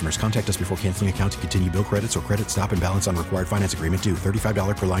well-qualified customers. Contact us before canceling account to continue bill credits or credit stop and balance on required finance agreement due.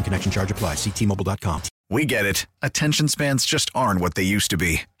 $35 per line connection charge applies. See T-Mobile.com. We get it. Attention spans just aren't what they used to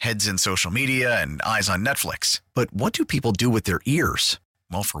be. Heads in social media and eyes on Netflix. But what do people do with their ears?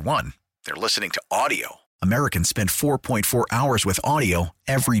 Well, for one, they're listening to audio. Americans spend 4.4 hours with audio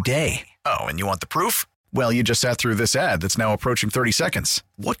every day. Oh, and you want the proof? Well, you just sat through this ad that's now approaching 30 seconds.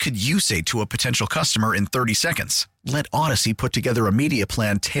 What could you say to a potential customer in 30 seconds? Let Odyssey put together a media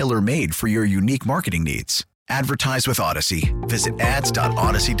plan tailor-made for your unique marketing needs. Advertise with Odyssey. Visit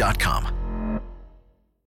ads.odyssey.com.